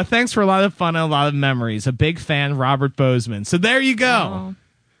 Thanks for a lot of fun and a lot of memories. A big fan, Robert Bozeman. So there you go. Oh.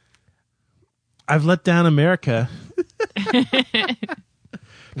 I've let down America. They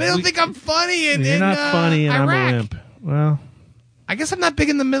don't think I'm funny in You're not funny and Iraq. I'm a wimp. Well, I guess I'm not big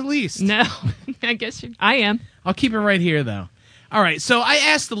in the Middle East. No, I guess I am. I'll keep it right here, though. All right, so I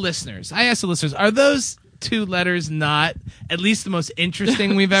asked the listeners, are those two letters not at least the most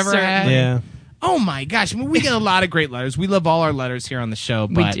interesting we've ever had? yeah. Oh, my gosh. I mean, we get a lot of great letters. We love all our letters here on the show.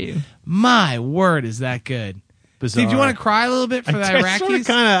 But We do. my word, is that good. Bizarre. Steve, do you want to cry a little bit for the I sort of Iraqis?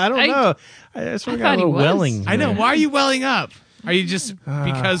 I don't I- know. I sort of I got thought a he little was. welling. I know. there. Why are you welling up? Are you just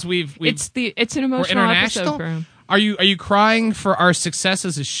because we've It's an we're emotional international? episode for him. Are you crying for our success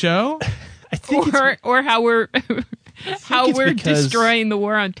as a show? I think it's Or how we're it's because- destroying the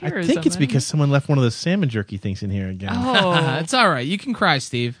war on I terrorism. think it's because someone left one of those salmon jerky things in here again. Oh, It's all right. You can cry,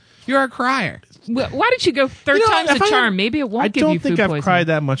 Steve. You're a crier. why don't you go third You know, time's if the I charm? don't- Maybe it won't I give you don't food think I've poisoning. cried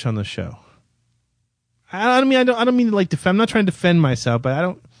that much on the show. I don't mean to like defend. I'm not trying to defend myself,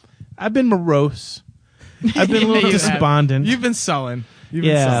 but I've been morose. I've been a little You have. despondent. You've been sullen. You've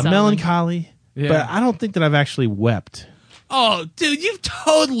been yeah, sullen. melancholy. Yeah. But I don't think that I've actually wept. Oh, dude, you've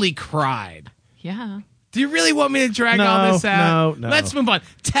totally cried. Yeah. Do you really want me to drag No, all this out? no. Let's move on.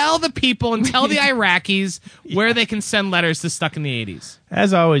 Tell the people and tell the Iraqis where they can send letters to Stuck in the 80s.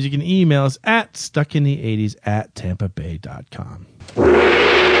 As always, you can email us at stuckinthe80s@tampabay.com.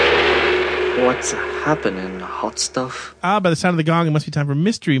 What's happening, hot stuff? By the sound of the gong, it must be time for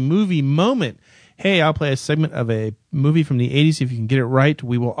Mystery Movie Moment. Hey, I'll play a segment of a movie from the 80s. If you can get it right,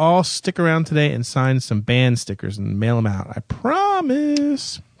 we will all stick around today and sign some band stickers and mail them out. I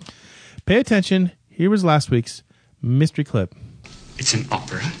promise. Pay attention. Here was last week's mystery clip. It's an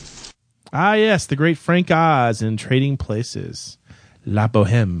opera. Ah, yes, the great Frank Oz in Trading Places. La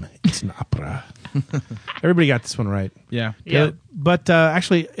Boheme. It's an opera. Everybody got this one right. Yeah. But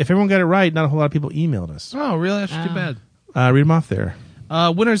actually, if everyone got it right, not a whole lot of people emailed us. Oh, really? That's too bad. Read them off there.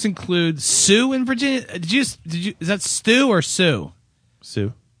 Winners include Sue in Virginia. Did you? Is that Stu or Sue?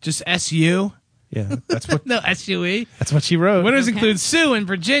 Sue. Just S-U? Yeah, that's what No, S-U-E. that's what she wrote. Winners include Sue in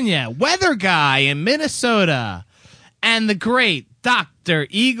Virginia, Weather Guy in Minnesota, and the great Dr.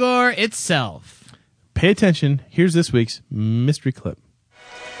 Igor itself. Pay attention. Here's this week's mystery clip.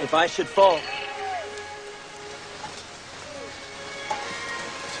 If I should fall,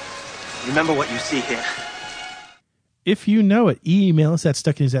 remember what you see here. If you know it, email us at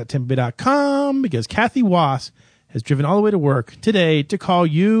stuckinews@tampabay.com because Kathy Wass has driven all the way to work today to call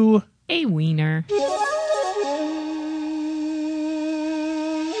you A wiener.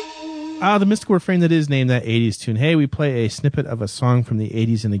 the mystical refrain that is named that 80s tune. Hey, we play a snippet of a song from the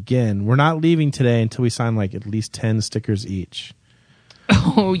 80s, and again, we're not leaving today until we sign like at least 10 stickers each.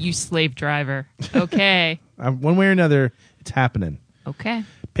 Oh, you slave driver. Okay. One way or another, it's happening. Okay.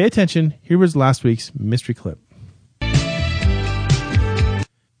 Pay attention. Here was last week's mystery clip.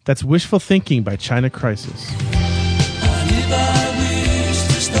 That's Wishful Thinking by China Crisis.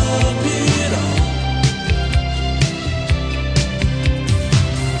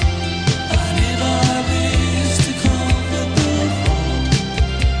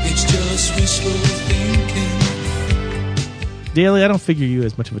 Daly, I don't figure you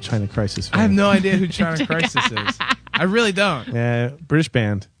as much of a China Crisis fan. I have no idea who China Crisis is. I really don't. Yeah, British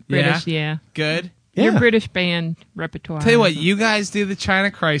band. British, yeah. Good. Your Yeah. British band repertoire. Tell you what, you guys do the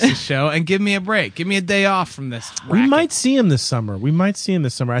China Crisis show and give me a break. Give me a day off from this. We racket. might see him this summer.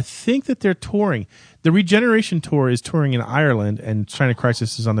 I think that they're touring. The Regeneration Tour is touring in Ireland, and China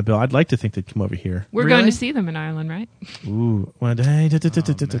Crisis is on the bill. I'd like to think they'd come over here. We're Really? going to see them in Ireland, right? Ooh, one day. Wait,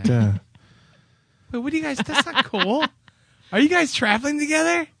 what do you guys? That's not cool. Are you guys traveling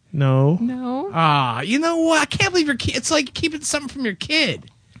together? No. No. You know what? I can't believe your kid. It's like keeping something from your kid.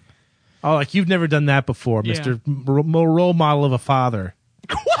 Oh, like you've never done that before, Yeah. Mr. Role Model of a Father.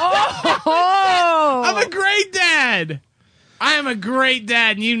 Oh! I'm a great dad. I am a great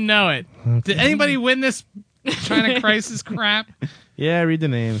dad, and you know it. Did anybody win this China Crisis crap? Yeah, read the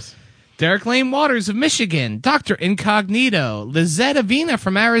names. Derek Lane Waters of Michigan, Dr. Incognito, Lizette Avina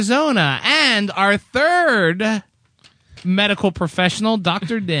from Arizona, and our third medical professional,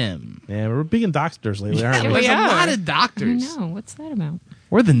 Dr. Dim. Yeah, we're big in doctors lately, aren't we? There's a are. lot of doctors. No, what's that about?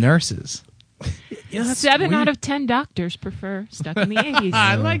 We're the nurses. Yeah, that's 7 weird. out of 10 doctors prefer Stuck in the 80s.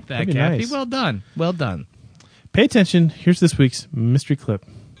 I like that, that'd be Kathy. nice. Well done. Well done. Pay attention. Here's this week's mystery clip.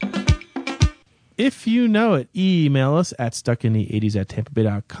 If you know it, email us at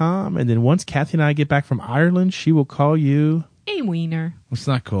stuckinthe80s@tampabay.com. And then once Kathy and I get back from Ireland, she will call you. A wiener. It's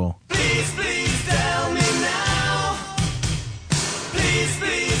not cool. Please, please tell me now. Please,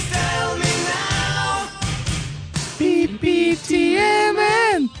 please tell me now.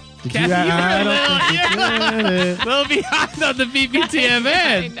 BBTMN. Did Kathy, you? you I were don't think you did it. a little behind on the BBTMN.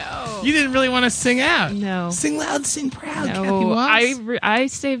 I know. You didn't really want to sing out. No. Sing loud, sing proud, Kathy No, Watts. I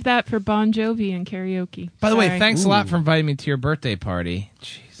saved that for Bon Jovi and karaoke. By the way, Sorry. thanks a lot for inviting me to your birthday party.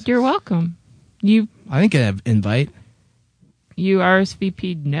 Jeez. You're welcome. You I didn't get an invite.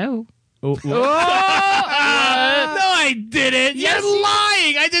 RSVP'd no. Oh, No, I didn't. Yes, You're you-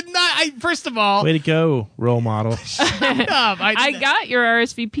 lying. I did not. First of all, way to go, role model. I got your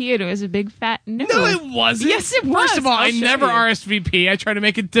RSVP and it was a big fat no. No, it wasn't. Yes, it was. First of all, I'll I show never you. RSVP. I try to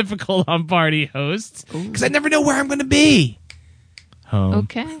make it difficult on party hosts because I never know where I'm going to be. Home.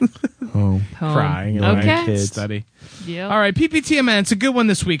 Okay. Home. Home. Crying. Okay. Around kids. Study. Yeah. All right, PPTMN. It's a good one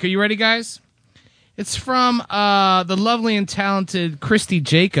this week. Are you ready, guys? It's from the lovely and talented Christy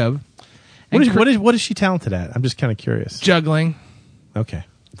Jacob. What is she talented at? I'm just kind of curious. Juggling. Okay.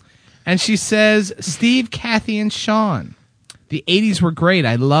 And she says, Steve, Kathy, and Sean. The 80s were great.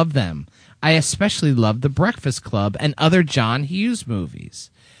 I love them. I especially loved The Breakfast Club and other John Hughes movies.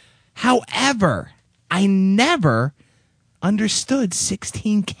 However, I never understood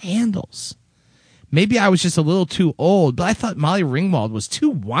 16 Candles. Maybe I was just a little too old, but I thought Molly Ringwald was too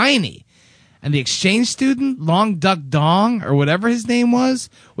whiny. And the exchange student, Long Duck Dong, or whatever his name was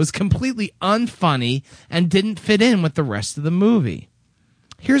completely unfunny and didn't fit in with the rest of the movie.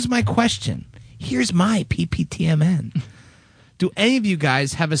 Here's my question. Here's my PPTMN. Do any of you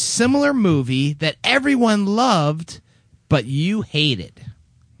guys have a similar movie that everyone loved, but you hated?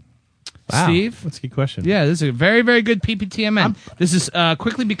 Wow. Steve? That's a good question. Yeah, this is a very, very good PPTMN. This has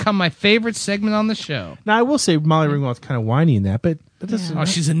quickly become my favorite segment on the show. Now, I will say Molly Ringwald's kind of whiny in that, but that doesn't. Oh,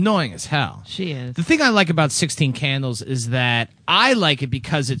 she's annoying as hell. She is. The thing I like about 16 Candles is that I like it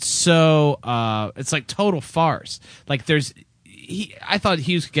because it's so, it's like total farce. Like I thought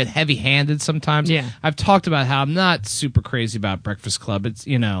Hughes could get heavy-handed sometimes. Yeah. I've talked about how I'm not super crazy about Breakfast Club. It's,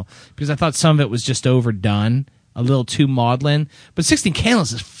 because I thought some of it was just overdone, a little too maudlin. But 16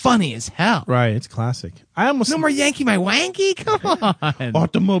 Candles is funny as hell. Right, it's classic. I almost No more Yankee My Wanky? Come on.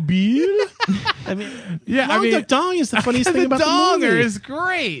 automobile. I mean, Yeah, Long Duck Dong is the funniest thing about the Donger movie. is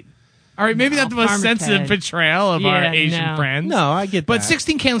great. All right, maybe not the most Farmer sensitive Ted. portrayal of our Yeah, Asian no. friends. No, I get But that.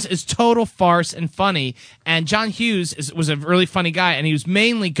 16 Candles is total farce and funny. And John Hughes was a really funny guy, and he was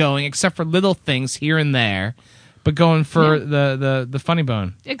mainly going, except for little things here and there, but going for the funny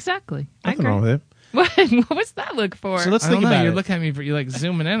bone. Exactly. I Nothing agree. wrong with it. What was that look for? So let's I think don't know. about You're it. looking at me. You're like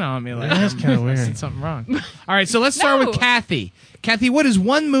zooming in on me. Like That's kinda I weird. said something wrong. All right, so let's start No. with Kathy. Kathy, what is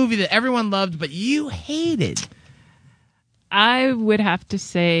one movie that everyone loved but you hated? I would have to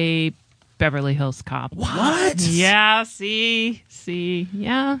say Beverly Hills Cop. What? Yeah, see,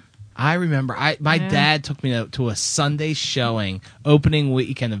 yeah. I remember my dad took me to a Sunday showing, opening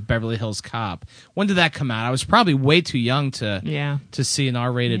weekend of Beverly Hills Cop. When did that come out? I was probably way too young to see an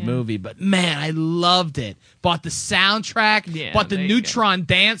R-rated movie, but man, I loved it. Bought the soundtrack, bought the there you Neutron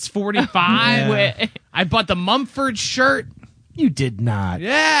Dance 45. Yeah. I bought the Mumford shirt. You did not.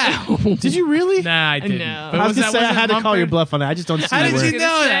 Yeah. Did you really? Nah, I didn't. No. But I was was gonna say I wasn't had to call your Mumford? bluff on that. I just don't see How you did wearing. you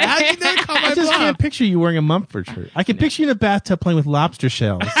know that? How did you know to call my I just bluff? can't picture you wearing a Mumford shirt. I can picture you in a bathtub playing with lobster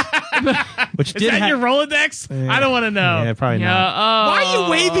shells. Which Is did that ha- your Rolodex? I don't want to know. Yeah, probably Yeah. not. Oh, Why are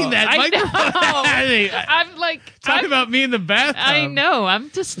you waving that I microphone? know. I'm like, Talk about me in the bathtub. I know. I'm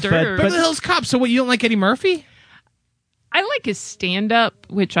disturbed. Beverly Hills Cop. So what? You don't like Eddie Murphy? I like his stand-up,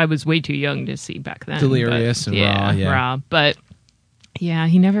 which I was way too young to see back then. Delirious but, and Raw, yeah. Raw. But yeah,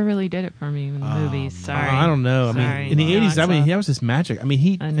 he never really did it for me in the movies. Sorry. I don't know. I Sorry. mean, in the No, 80s, I mean, he was this magic. I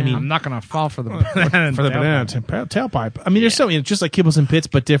mean, I know. I'm not gonna fall for the banana for the banana tailpipe. I mean, there's so many, just like Kibbles and Pits,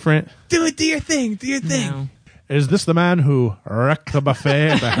 but different. Do it. Do your thing. Do your thing. No. Is this the man who wrecked the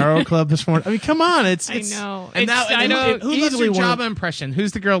buffet at the Harrow Club this morning? I mean, come on. It's I know. And now, I know. who loves easily your one of- Jabba impression?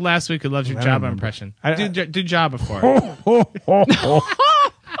 Who's the girl last week who loves your I don't Jabba remember. impression? I- Do Jabba for her.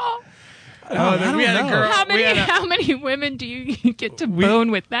 I don't we had a know. girl. How many women do you get to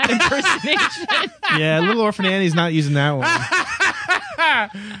bone with that impersonation? Yeah, Little Orphan Annie's not using that one.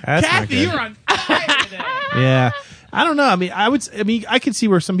 That's not Kathy, good. you're on fire today. Yeah. I don't know. I mean, I could see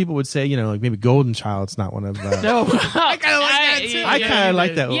where some people would say, like maybe Golden Child's not one of. No, I kind of like that too. I kind of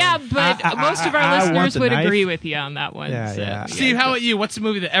like that one. Yeah, but most of our I want listeners the would knife. agree with you on that one. Yeah, so, yeah. Steve, how about you? What's the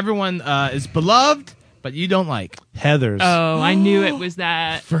movie that everyone is beloved but you don't like? Heathers. Oh, I knew it was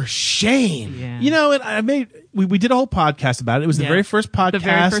that. For shame. Yeah. And we did a whole podcast about it. It was the Yeah. very first podcast. The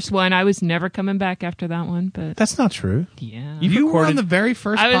very first one. I was never coming back after that one, but That's not true. yeah. You were on recorded- the very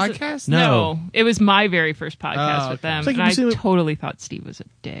first I was, podcast? No. it was my very first podcast Oh, with okay. them, It's like and if you I see- totally thought Steve was a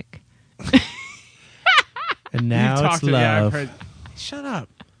dick. And now You it's talked to- yeah, I've love. heard- Shut up.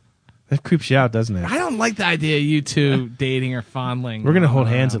 That creeps you out, doesn't it? I don't like the idea of you two dating or fondling. We're going to hold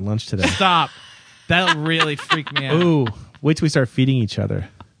hands at lunch today. Stop. That'll really freak me out. Ooh, wait till we start feeding each other.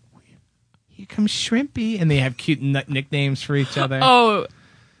 Here comes Shrimpy. And they have cute nicknames for each other. Oh,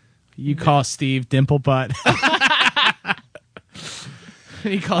 You call Steve Dimple Butt.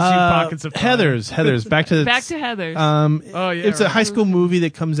 He calls you Pockets of Fun. Heathers. Back to back to Heather. Oh, yeah. It's a right. high school movie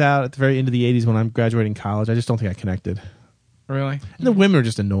that comes out at the very end of the 80s when I'm graduating college. I just don't think I connected. Really? And the women are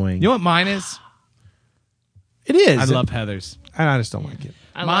just annoying. You know what mine is? It is. I love Heathers. I just don't like it.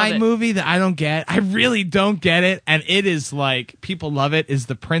 I My love it. movie that I don't get, I really don't get it, and it is like people love it, is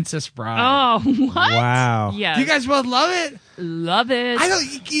The Princess Bride. Oh, what? Wow. Yeah. Do you guys both love it? love it. I don't.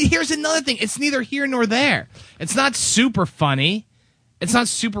 Here's another thing. It's neither here nor there. It's not super funny. It's not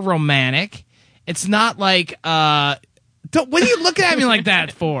super romantic. It's not like. What are you looking at me like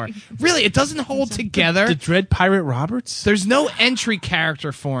that for? Really, it doesn't hold together. The Dread Pirate Roberts? There's no entry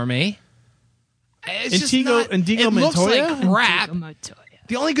character for me. It's just Indigo- not, Indigo it looks Montoya? like crap. Indigo Montoya.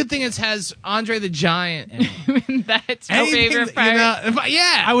 The only good thing is it has Andre the Giant. In it. That's my Anything favorite that- part.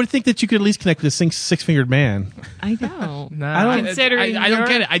 yeah. I would think that you could at least connect with the six-fingered man. I know. No, I don't- Considering I don't you're-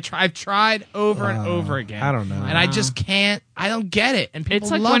 get it. I've tried over and over again. I don't know. and I just can't. I don't get it. And people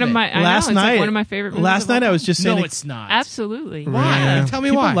It's like love one of it. my. I know, Last it's night, like one of my favorite. movies Last of all night I was time. just saying. No, that- it's not. Absolutely. Why? Yeah. Tell me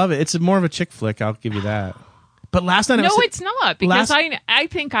People why. love it. It's more of a chick flick. I'll give you that. But last night I No, was it's not because last- I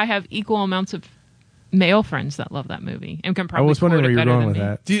think I have equal amounts of male friends that love that movie and can I probably. was wondering quote where it you're better going than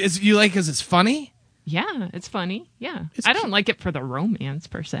with me. that. Do you like because it's funny? Yeah, it's funny. Yeah, It's I don't like it for the romance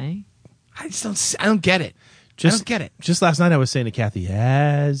per se. I just don't. I don't get it. I Just don't get it. Just last night I was saying to Kathy,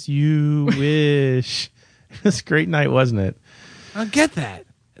 "As you wish." It was a great night, wasn't it? I don't get that.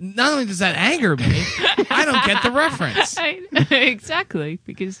 Not only does that anger me, I don't get the reference. Exactly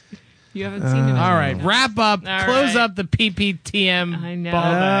because you haven't seen it. All right, wrap up. All Close right. up the PPTM. I know.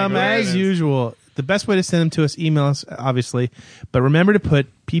 Ball bag. As usual, the best way to send them to us, email us, obviously. But remember to put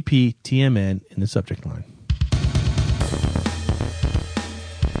PPTMN in the subject line.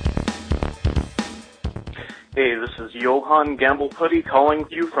 Hey, this is Johann Gamble Putty calling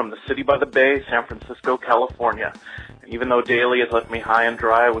you from the city by the bay, San Francisco, California. And even though Daly has left me high and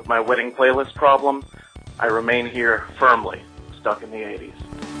dry with my wedding playlist problem, I remain here firmly stuck in the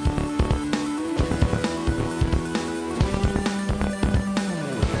 80s.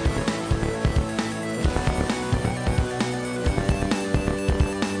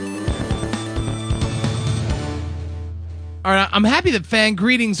 All right, I'm happy that fan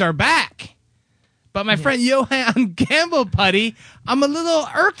greetings are back. But my friend Johan Gamble Putty, I'm a little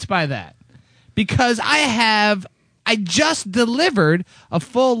irked by that. Because I just delivered a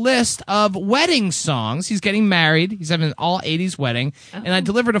full list of wedding songs. He's getting married. He's having an all 80s wedding. And I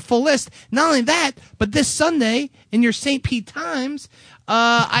delivered a full list. Not only that, but this Sunday in your St. Pete Times,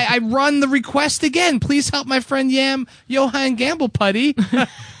 I run the request again. Please help my friend Johan Gamble Putty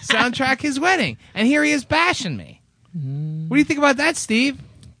soundtrack his wedding. And here he is bashing me. What do you think about that, Steve?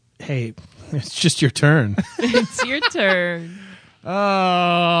 Hey, it's just your turn. It's your turn.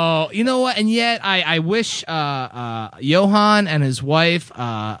 Oh, you know what? And yet, I wish Johan and his wife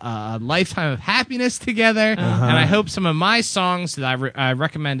a lifetime of happiness together. And I hope some of my songs that I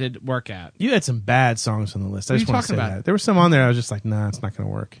recommended work out. You had some bad songs on the list. I What just are you want to say talking about? that. There were some on there I was just like, nah, it's not going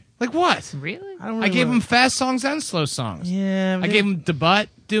to work. Like what? Really? I gave him fast songs and slow songs. Yeah. I gave him the butt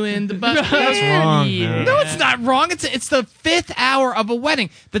doing the butt. That's wrong. Yeah. No, it's not wrong. It's the 5th hour of a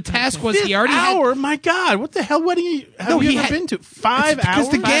wedding. The task was he already had. hour? My God, what the hell wedding have you ever been to? 5 It's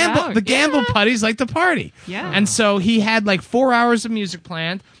because hours? the gamble putties like to party. Yeah. And so he had like 4 hours of music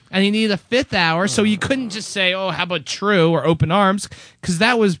planned, and he needed a 5th hour, so you couldn't just say, oh, how about True or Open Arms, because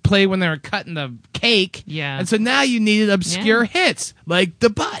that was played when they were cutting the cake. Yeah. And so now you needed obscure hits, like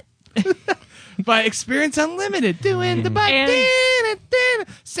The Butt. By Experience Unlimited, doing the butt.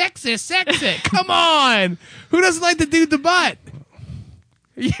 Sexy. Come on. Who doesn't like to do the butt?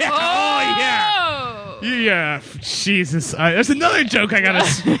 Yeah. Oh, yeah. Yeah. Jesus. There's another joke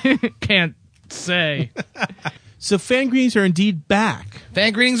I can't say. So fan greetings are indeed back.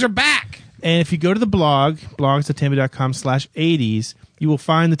 Fan greetings are back. And if you go to the blog, blogs.tampa.com/80s, you will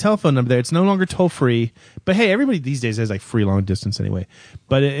find the telephone number there. It's no longer toll free. But hey, everybody these days has like free long distance anyway.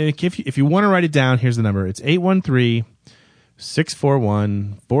 But if you want to write it down, here's the number. It's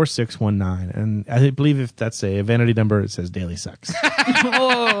 813-641-4619. And I believe if that's a vanity number, it says Daily Sucks.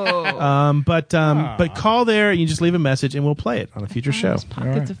 But call there and you just leave a message and we'll play it on a future show.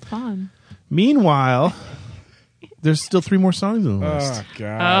 Pockets of fun. Meanwhile, there's still 3 more songs on the list. Oh,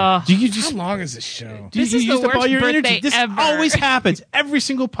 God. Do you just, How long is this show? This is the used up all worst your birthday energy? This ever. always happens. Every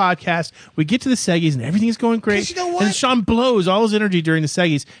single podcast, we get to the seggies and everything is going great. 'Cause you know what? And Sean blows all his energy during the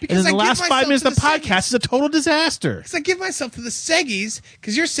seggies. Because and then the I last give 5 minutes of the myself to the podcast is a total disaster. Because I give myself to the Seggies,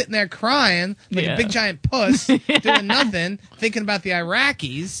 because you're sitting there crying like Yeah. a big giant puss, doing nothing, thinking about the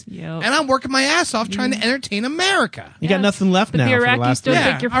Iraqis, Yep. and I'm working my ass off trying to entertain America. You got nothing left But now the for the Iraqis last don't three.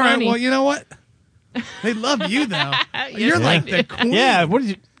 think you're all right, funny. well, you know what? They love you, though. You're like the queen. Yeah, what did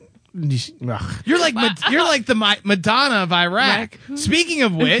you... Ugh. You're like the Madonna of Iraq. Speaking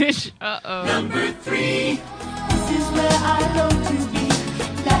of which, Uh-oh. Number 3. This is where I long to be.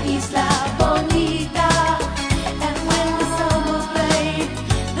 La Isla Bonita. And when the song was played,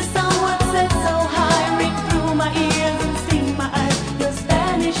 the song was set so high, ring through my ears and sting my eyes. Your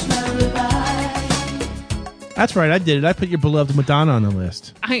Spanish lullaby. That's right, I did it. I put your beloved Madonna on the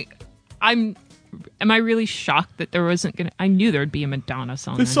list. Am I really shocked that there wasn't gonna? I knew there would be a Madonna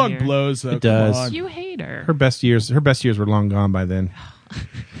song. this on song here. blows, though. It does. Come on. You hate her. Her best years were long gone by then.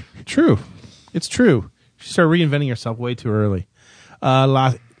 True. It's true. She started reinventing herself way too early.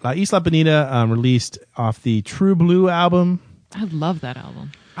 La Isla Bonita released off the True Blue album. I love that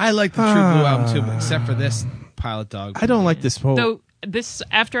album. I like the True Blue album, too, but except for this pile of dog. I don't like this whole... So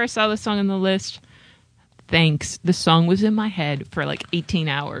after I saw the song on the list, thanks. The song was in my head for like 18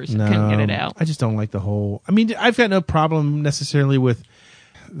 hours. No, Couldn't get it out. I just don't like the whole... I mean, I've got no problem necessarily with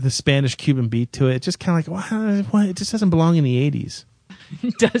the Spanish-Cuban beat to it. It's just kind of like, what? It just doesn't belong in the 80s.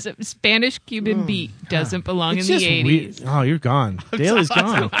 Spanish Cuban beat doesn't belong It's in the just 80s. weird. Oh, you're gone. Daly's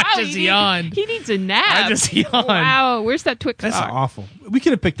gone. I just yawned. He needs a nap. I just yawned. Wow, where's that Twix That's bar? awful. We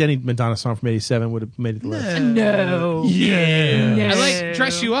could have picked any Madonna song from 87, would have made it the list. No. Yeah. No. I like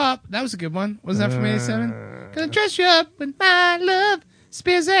Dress You Up. That was a good one. Wasn't that from 87? Gonna dress you up with my love.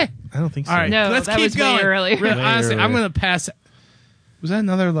 Spears. I don't think so. All right, No, let's that keep was way going. earlier. Really, Way honestly, I'm earlier. going to pass. Was that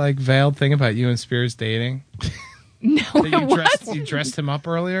another like veiled thing about you and Spears dating? No, That it wasn't. you dressed him up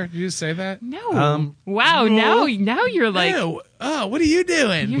earlier? Did you just say that? No. Wow. Now you're like Ew. Oh, what are you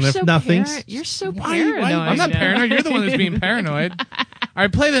doing? you're so Nothings. You're so Why are you- paranoid. I'm not now. paranoid. You're the one who's being paranoid. All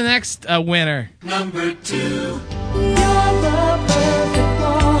right, play the next winner. Number 2. You're the perfect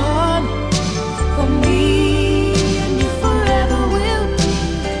one for me, and you forever will be,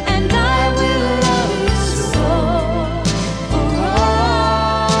 and I will love you so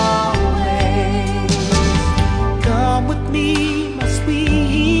always. Come with me, my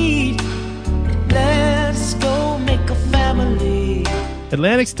sweet. Let's go make a family.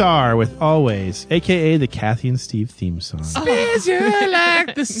 Atlantic Star with Always, a.k.a. the Kathy and Steve theme song. Spears, you're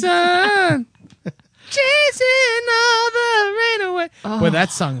like the sun. chasing all the rain away. Oh. Boy,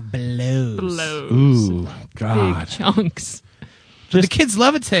 that song blows. Ooh, God. Big chunks. The kids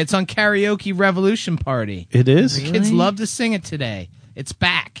love it today. It's on Karaoke Revolution Party. It is? The kids love to sing it today. It's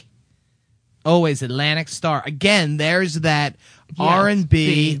back. Always Atlantic Star. Again, there's that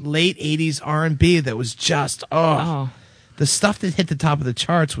R&B, late 80s R&B that was just, the stuff that hit the top of the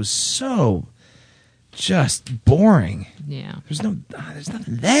charts was so just boring. Yeah. There's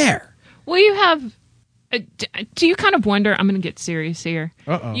nothing there. Well, you have. Do you kind of wonder? I'm going to get serious here.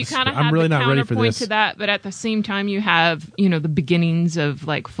 Uh-oh. You kind of I'm have really the not ready for counterpoint this. to that, but at the same time, you have the beginnings of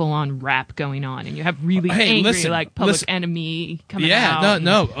like full on rap going on, and you have really angry like Public Enemy coming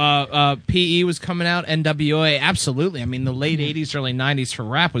out. PE was coming out. NWA, absolutely. I mean, the late '80s, early '90s for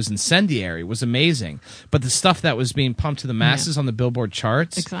rap was incendiary. Was amazing, but the stuff that was being pumped to the masses on the Billboard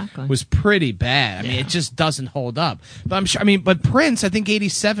charts was pretty bad. I mean, it just doesn't hold up. But I'm sure. I mean, but Prince, I think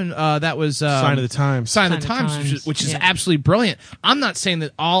 '87, that was Sign of the Times. Sign of the Times, which is absolutely brilliant. I'm not saying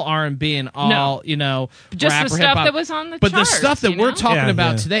that all R&B and all just rap the or stuff hip-hop, that was on the but charts, the stuff that we're talking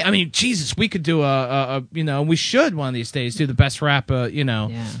about Yeah. today. I mean, Jesus, we could do we should one of these days do the best rap of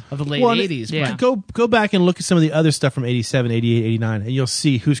the late Well, 80s. Yeah. Go back and look at some of the other stuff from 87, 88, 89, and you'll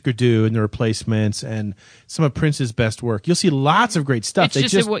see Husker Du and the Replacements and some of Prince's best work. You'll see lots of great stuff.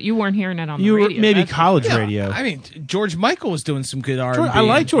 It's just what you weren't hearing it on the radio. Maybe that's- college Yeah, radio. I mean, George Michael was doing some good R&B. I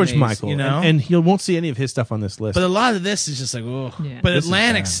like George in the 80s, Michael, you know. and you won't see any of his stuff on this list. But a lot of this is just like, oh. Yeah. But This is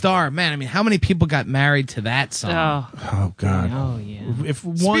Atlantic bad. Star, man, I mean, how many people got married to that song? Oh God! Oh yeah. If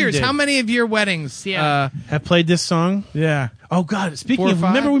one Spears, did how many of your weddings? have played this song? Yeah. Oh God! Speaking 4 or of, 5?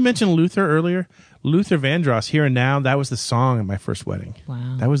 remember we mentioned Luther earlier? Luther Vandross, Here and Now. That was the song at my first wedding.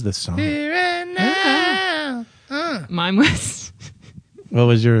 Wow. That was the song. Here and now. Mine was What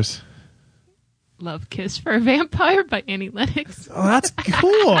was yours? "Love Kiss for a Vampire" by Annie Lennox. Oh, that's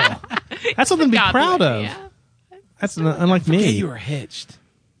cool. That's something to be God proud bless of. me, yeah. That's unlike me. You were hitched.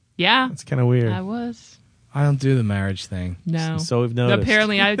 Yeah, That's kind of weird. I was. I don't do the marriage thing. No. So we've noticed.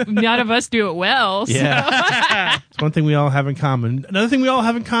 Apparently, none of us do it well. So. Yeah. It's one thing we all have in common. Another thing we all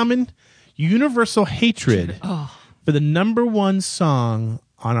have in common: universal hatred for the number one song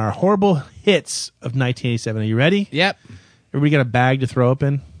on our horrible hits of 1987. Are you ready? Yep. Everybody got a bag to throw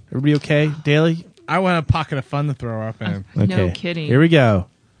open? Everybody okay? Daly? I want a pocket of fun to throw up in. Okay. No kidding. Here we go.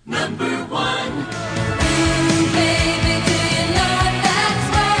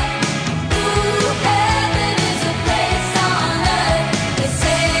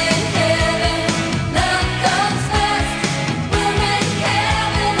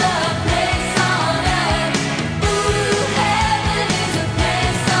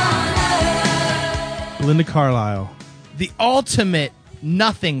 Linda Carlisle. The ultimate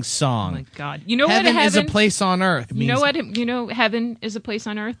nothing Oh song. my God! You know Heaven what? is a place on earth. You know what? You know, heaven is a place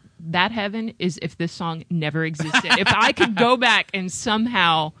on earth. That heaven is if this song never existed. If I could go back and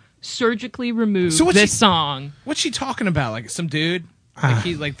somehow surgically remove So what's this she- song. What's she talking about? Like some dude?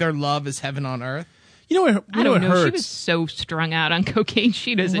 Like their love is heaven on earth? You know what? I don't know. Hurts? She was so strung out on cocaine.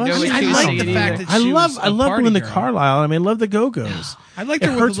 She doesn't What? know what I she was like saying the fact either. that she was a I love party Linda girl. Carlisle. I mean, I love the Go-Go's. I liked It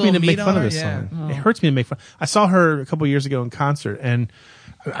her with hurts the me to little make meat fun on of her, this yeah. song. It hurts me to make fun. I saw her a couple years ago in concert, and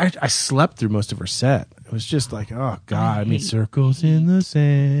I slept through most of her set. It was just like, oh God! I mean, circles in the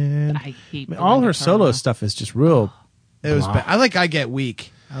sand. I hate I mean, all Linda her solo Carlisle. stuff is just real. It was blah. bad. I like I Get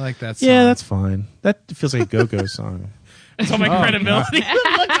Weak. I like that song. Yeah, that's fine. That feels like a Go-Go song. It's all my credibility.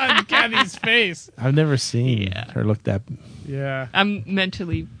 Look on Kathy's face. I've never seen her look that. Yeah. I'm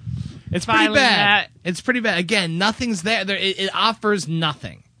mentally. It's pretty filing bad. that. It's pretty bad. Again, nothing's there. It offers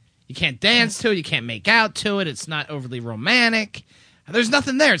nothing. You can't dance to it. You can't make out to it. It's not overly romantic. There's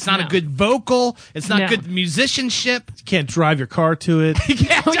nothing there. It's not a good vocal. It's not No. good musicianship. You can't drive your car to it. You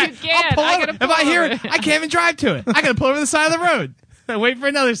can't No, you drive- can't. I'll pull I over. gotta If pull I hear over. it, I can't even drive to it. I gotta pull over the side of the road. Wait for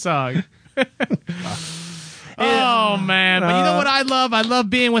another song. Oh man! But you know what I love? I love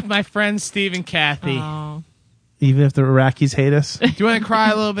being with my friends Steve and Kathy. Oh. Even if the Iraqis hate us. Do you want to cry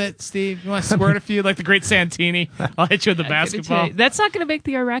a little bit, Steve? You want to squirt a few like the great Santini? I'll hit you with the I gotta tell basketball. you, that's not going to make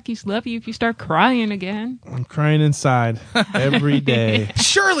the Iraqis love you if you start crying again. I'm crying inside every day.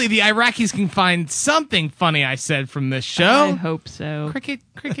 Surely the Iraqis can find something funny I said from this I show. hope so. Cricket.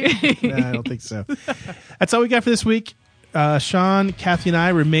 Nah, I don't think so. That's all we got for this week. Sean, Kathy, and I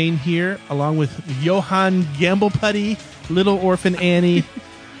remain here along with Johann Gambleputty, Little Orphan Annie,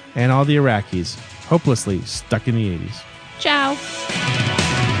 and all the Iraqis, hopelessly stuck in the 80s. Ciao.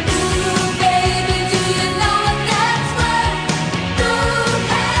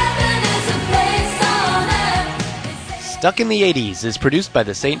 Stuck in the 80s is produced by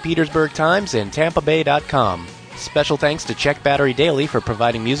the St. Petersburg Times and TampaBay.com. Special thanks to Check Battery Daily for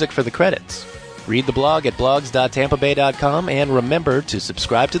providing music for the credits. Read the blog at blogs.tampabay.com and remember to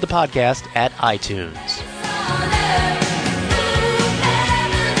subscribe to the podcast at iTunes.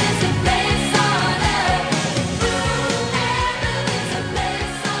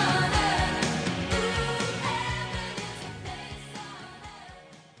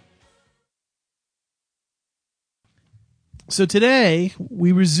 So today,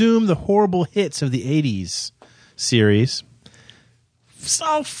 we resume the horrible hits of the 80s series.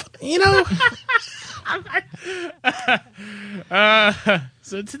 So,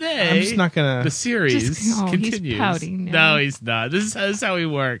 So today, I'm just not going to... the series continues. He's pouting now. No, he's not. This is how we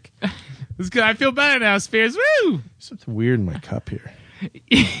work. This is good. I feel better now, Spears. Woo! Something weird in my cup here.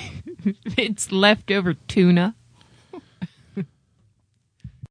 It's leftover tuna.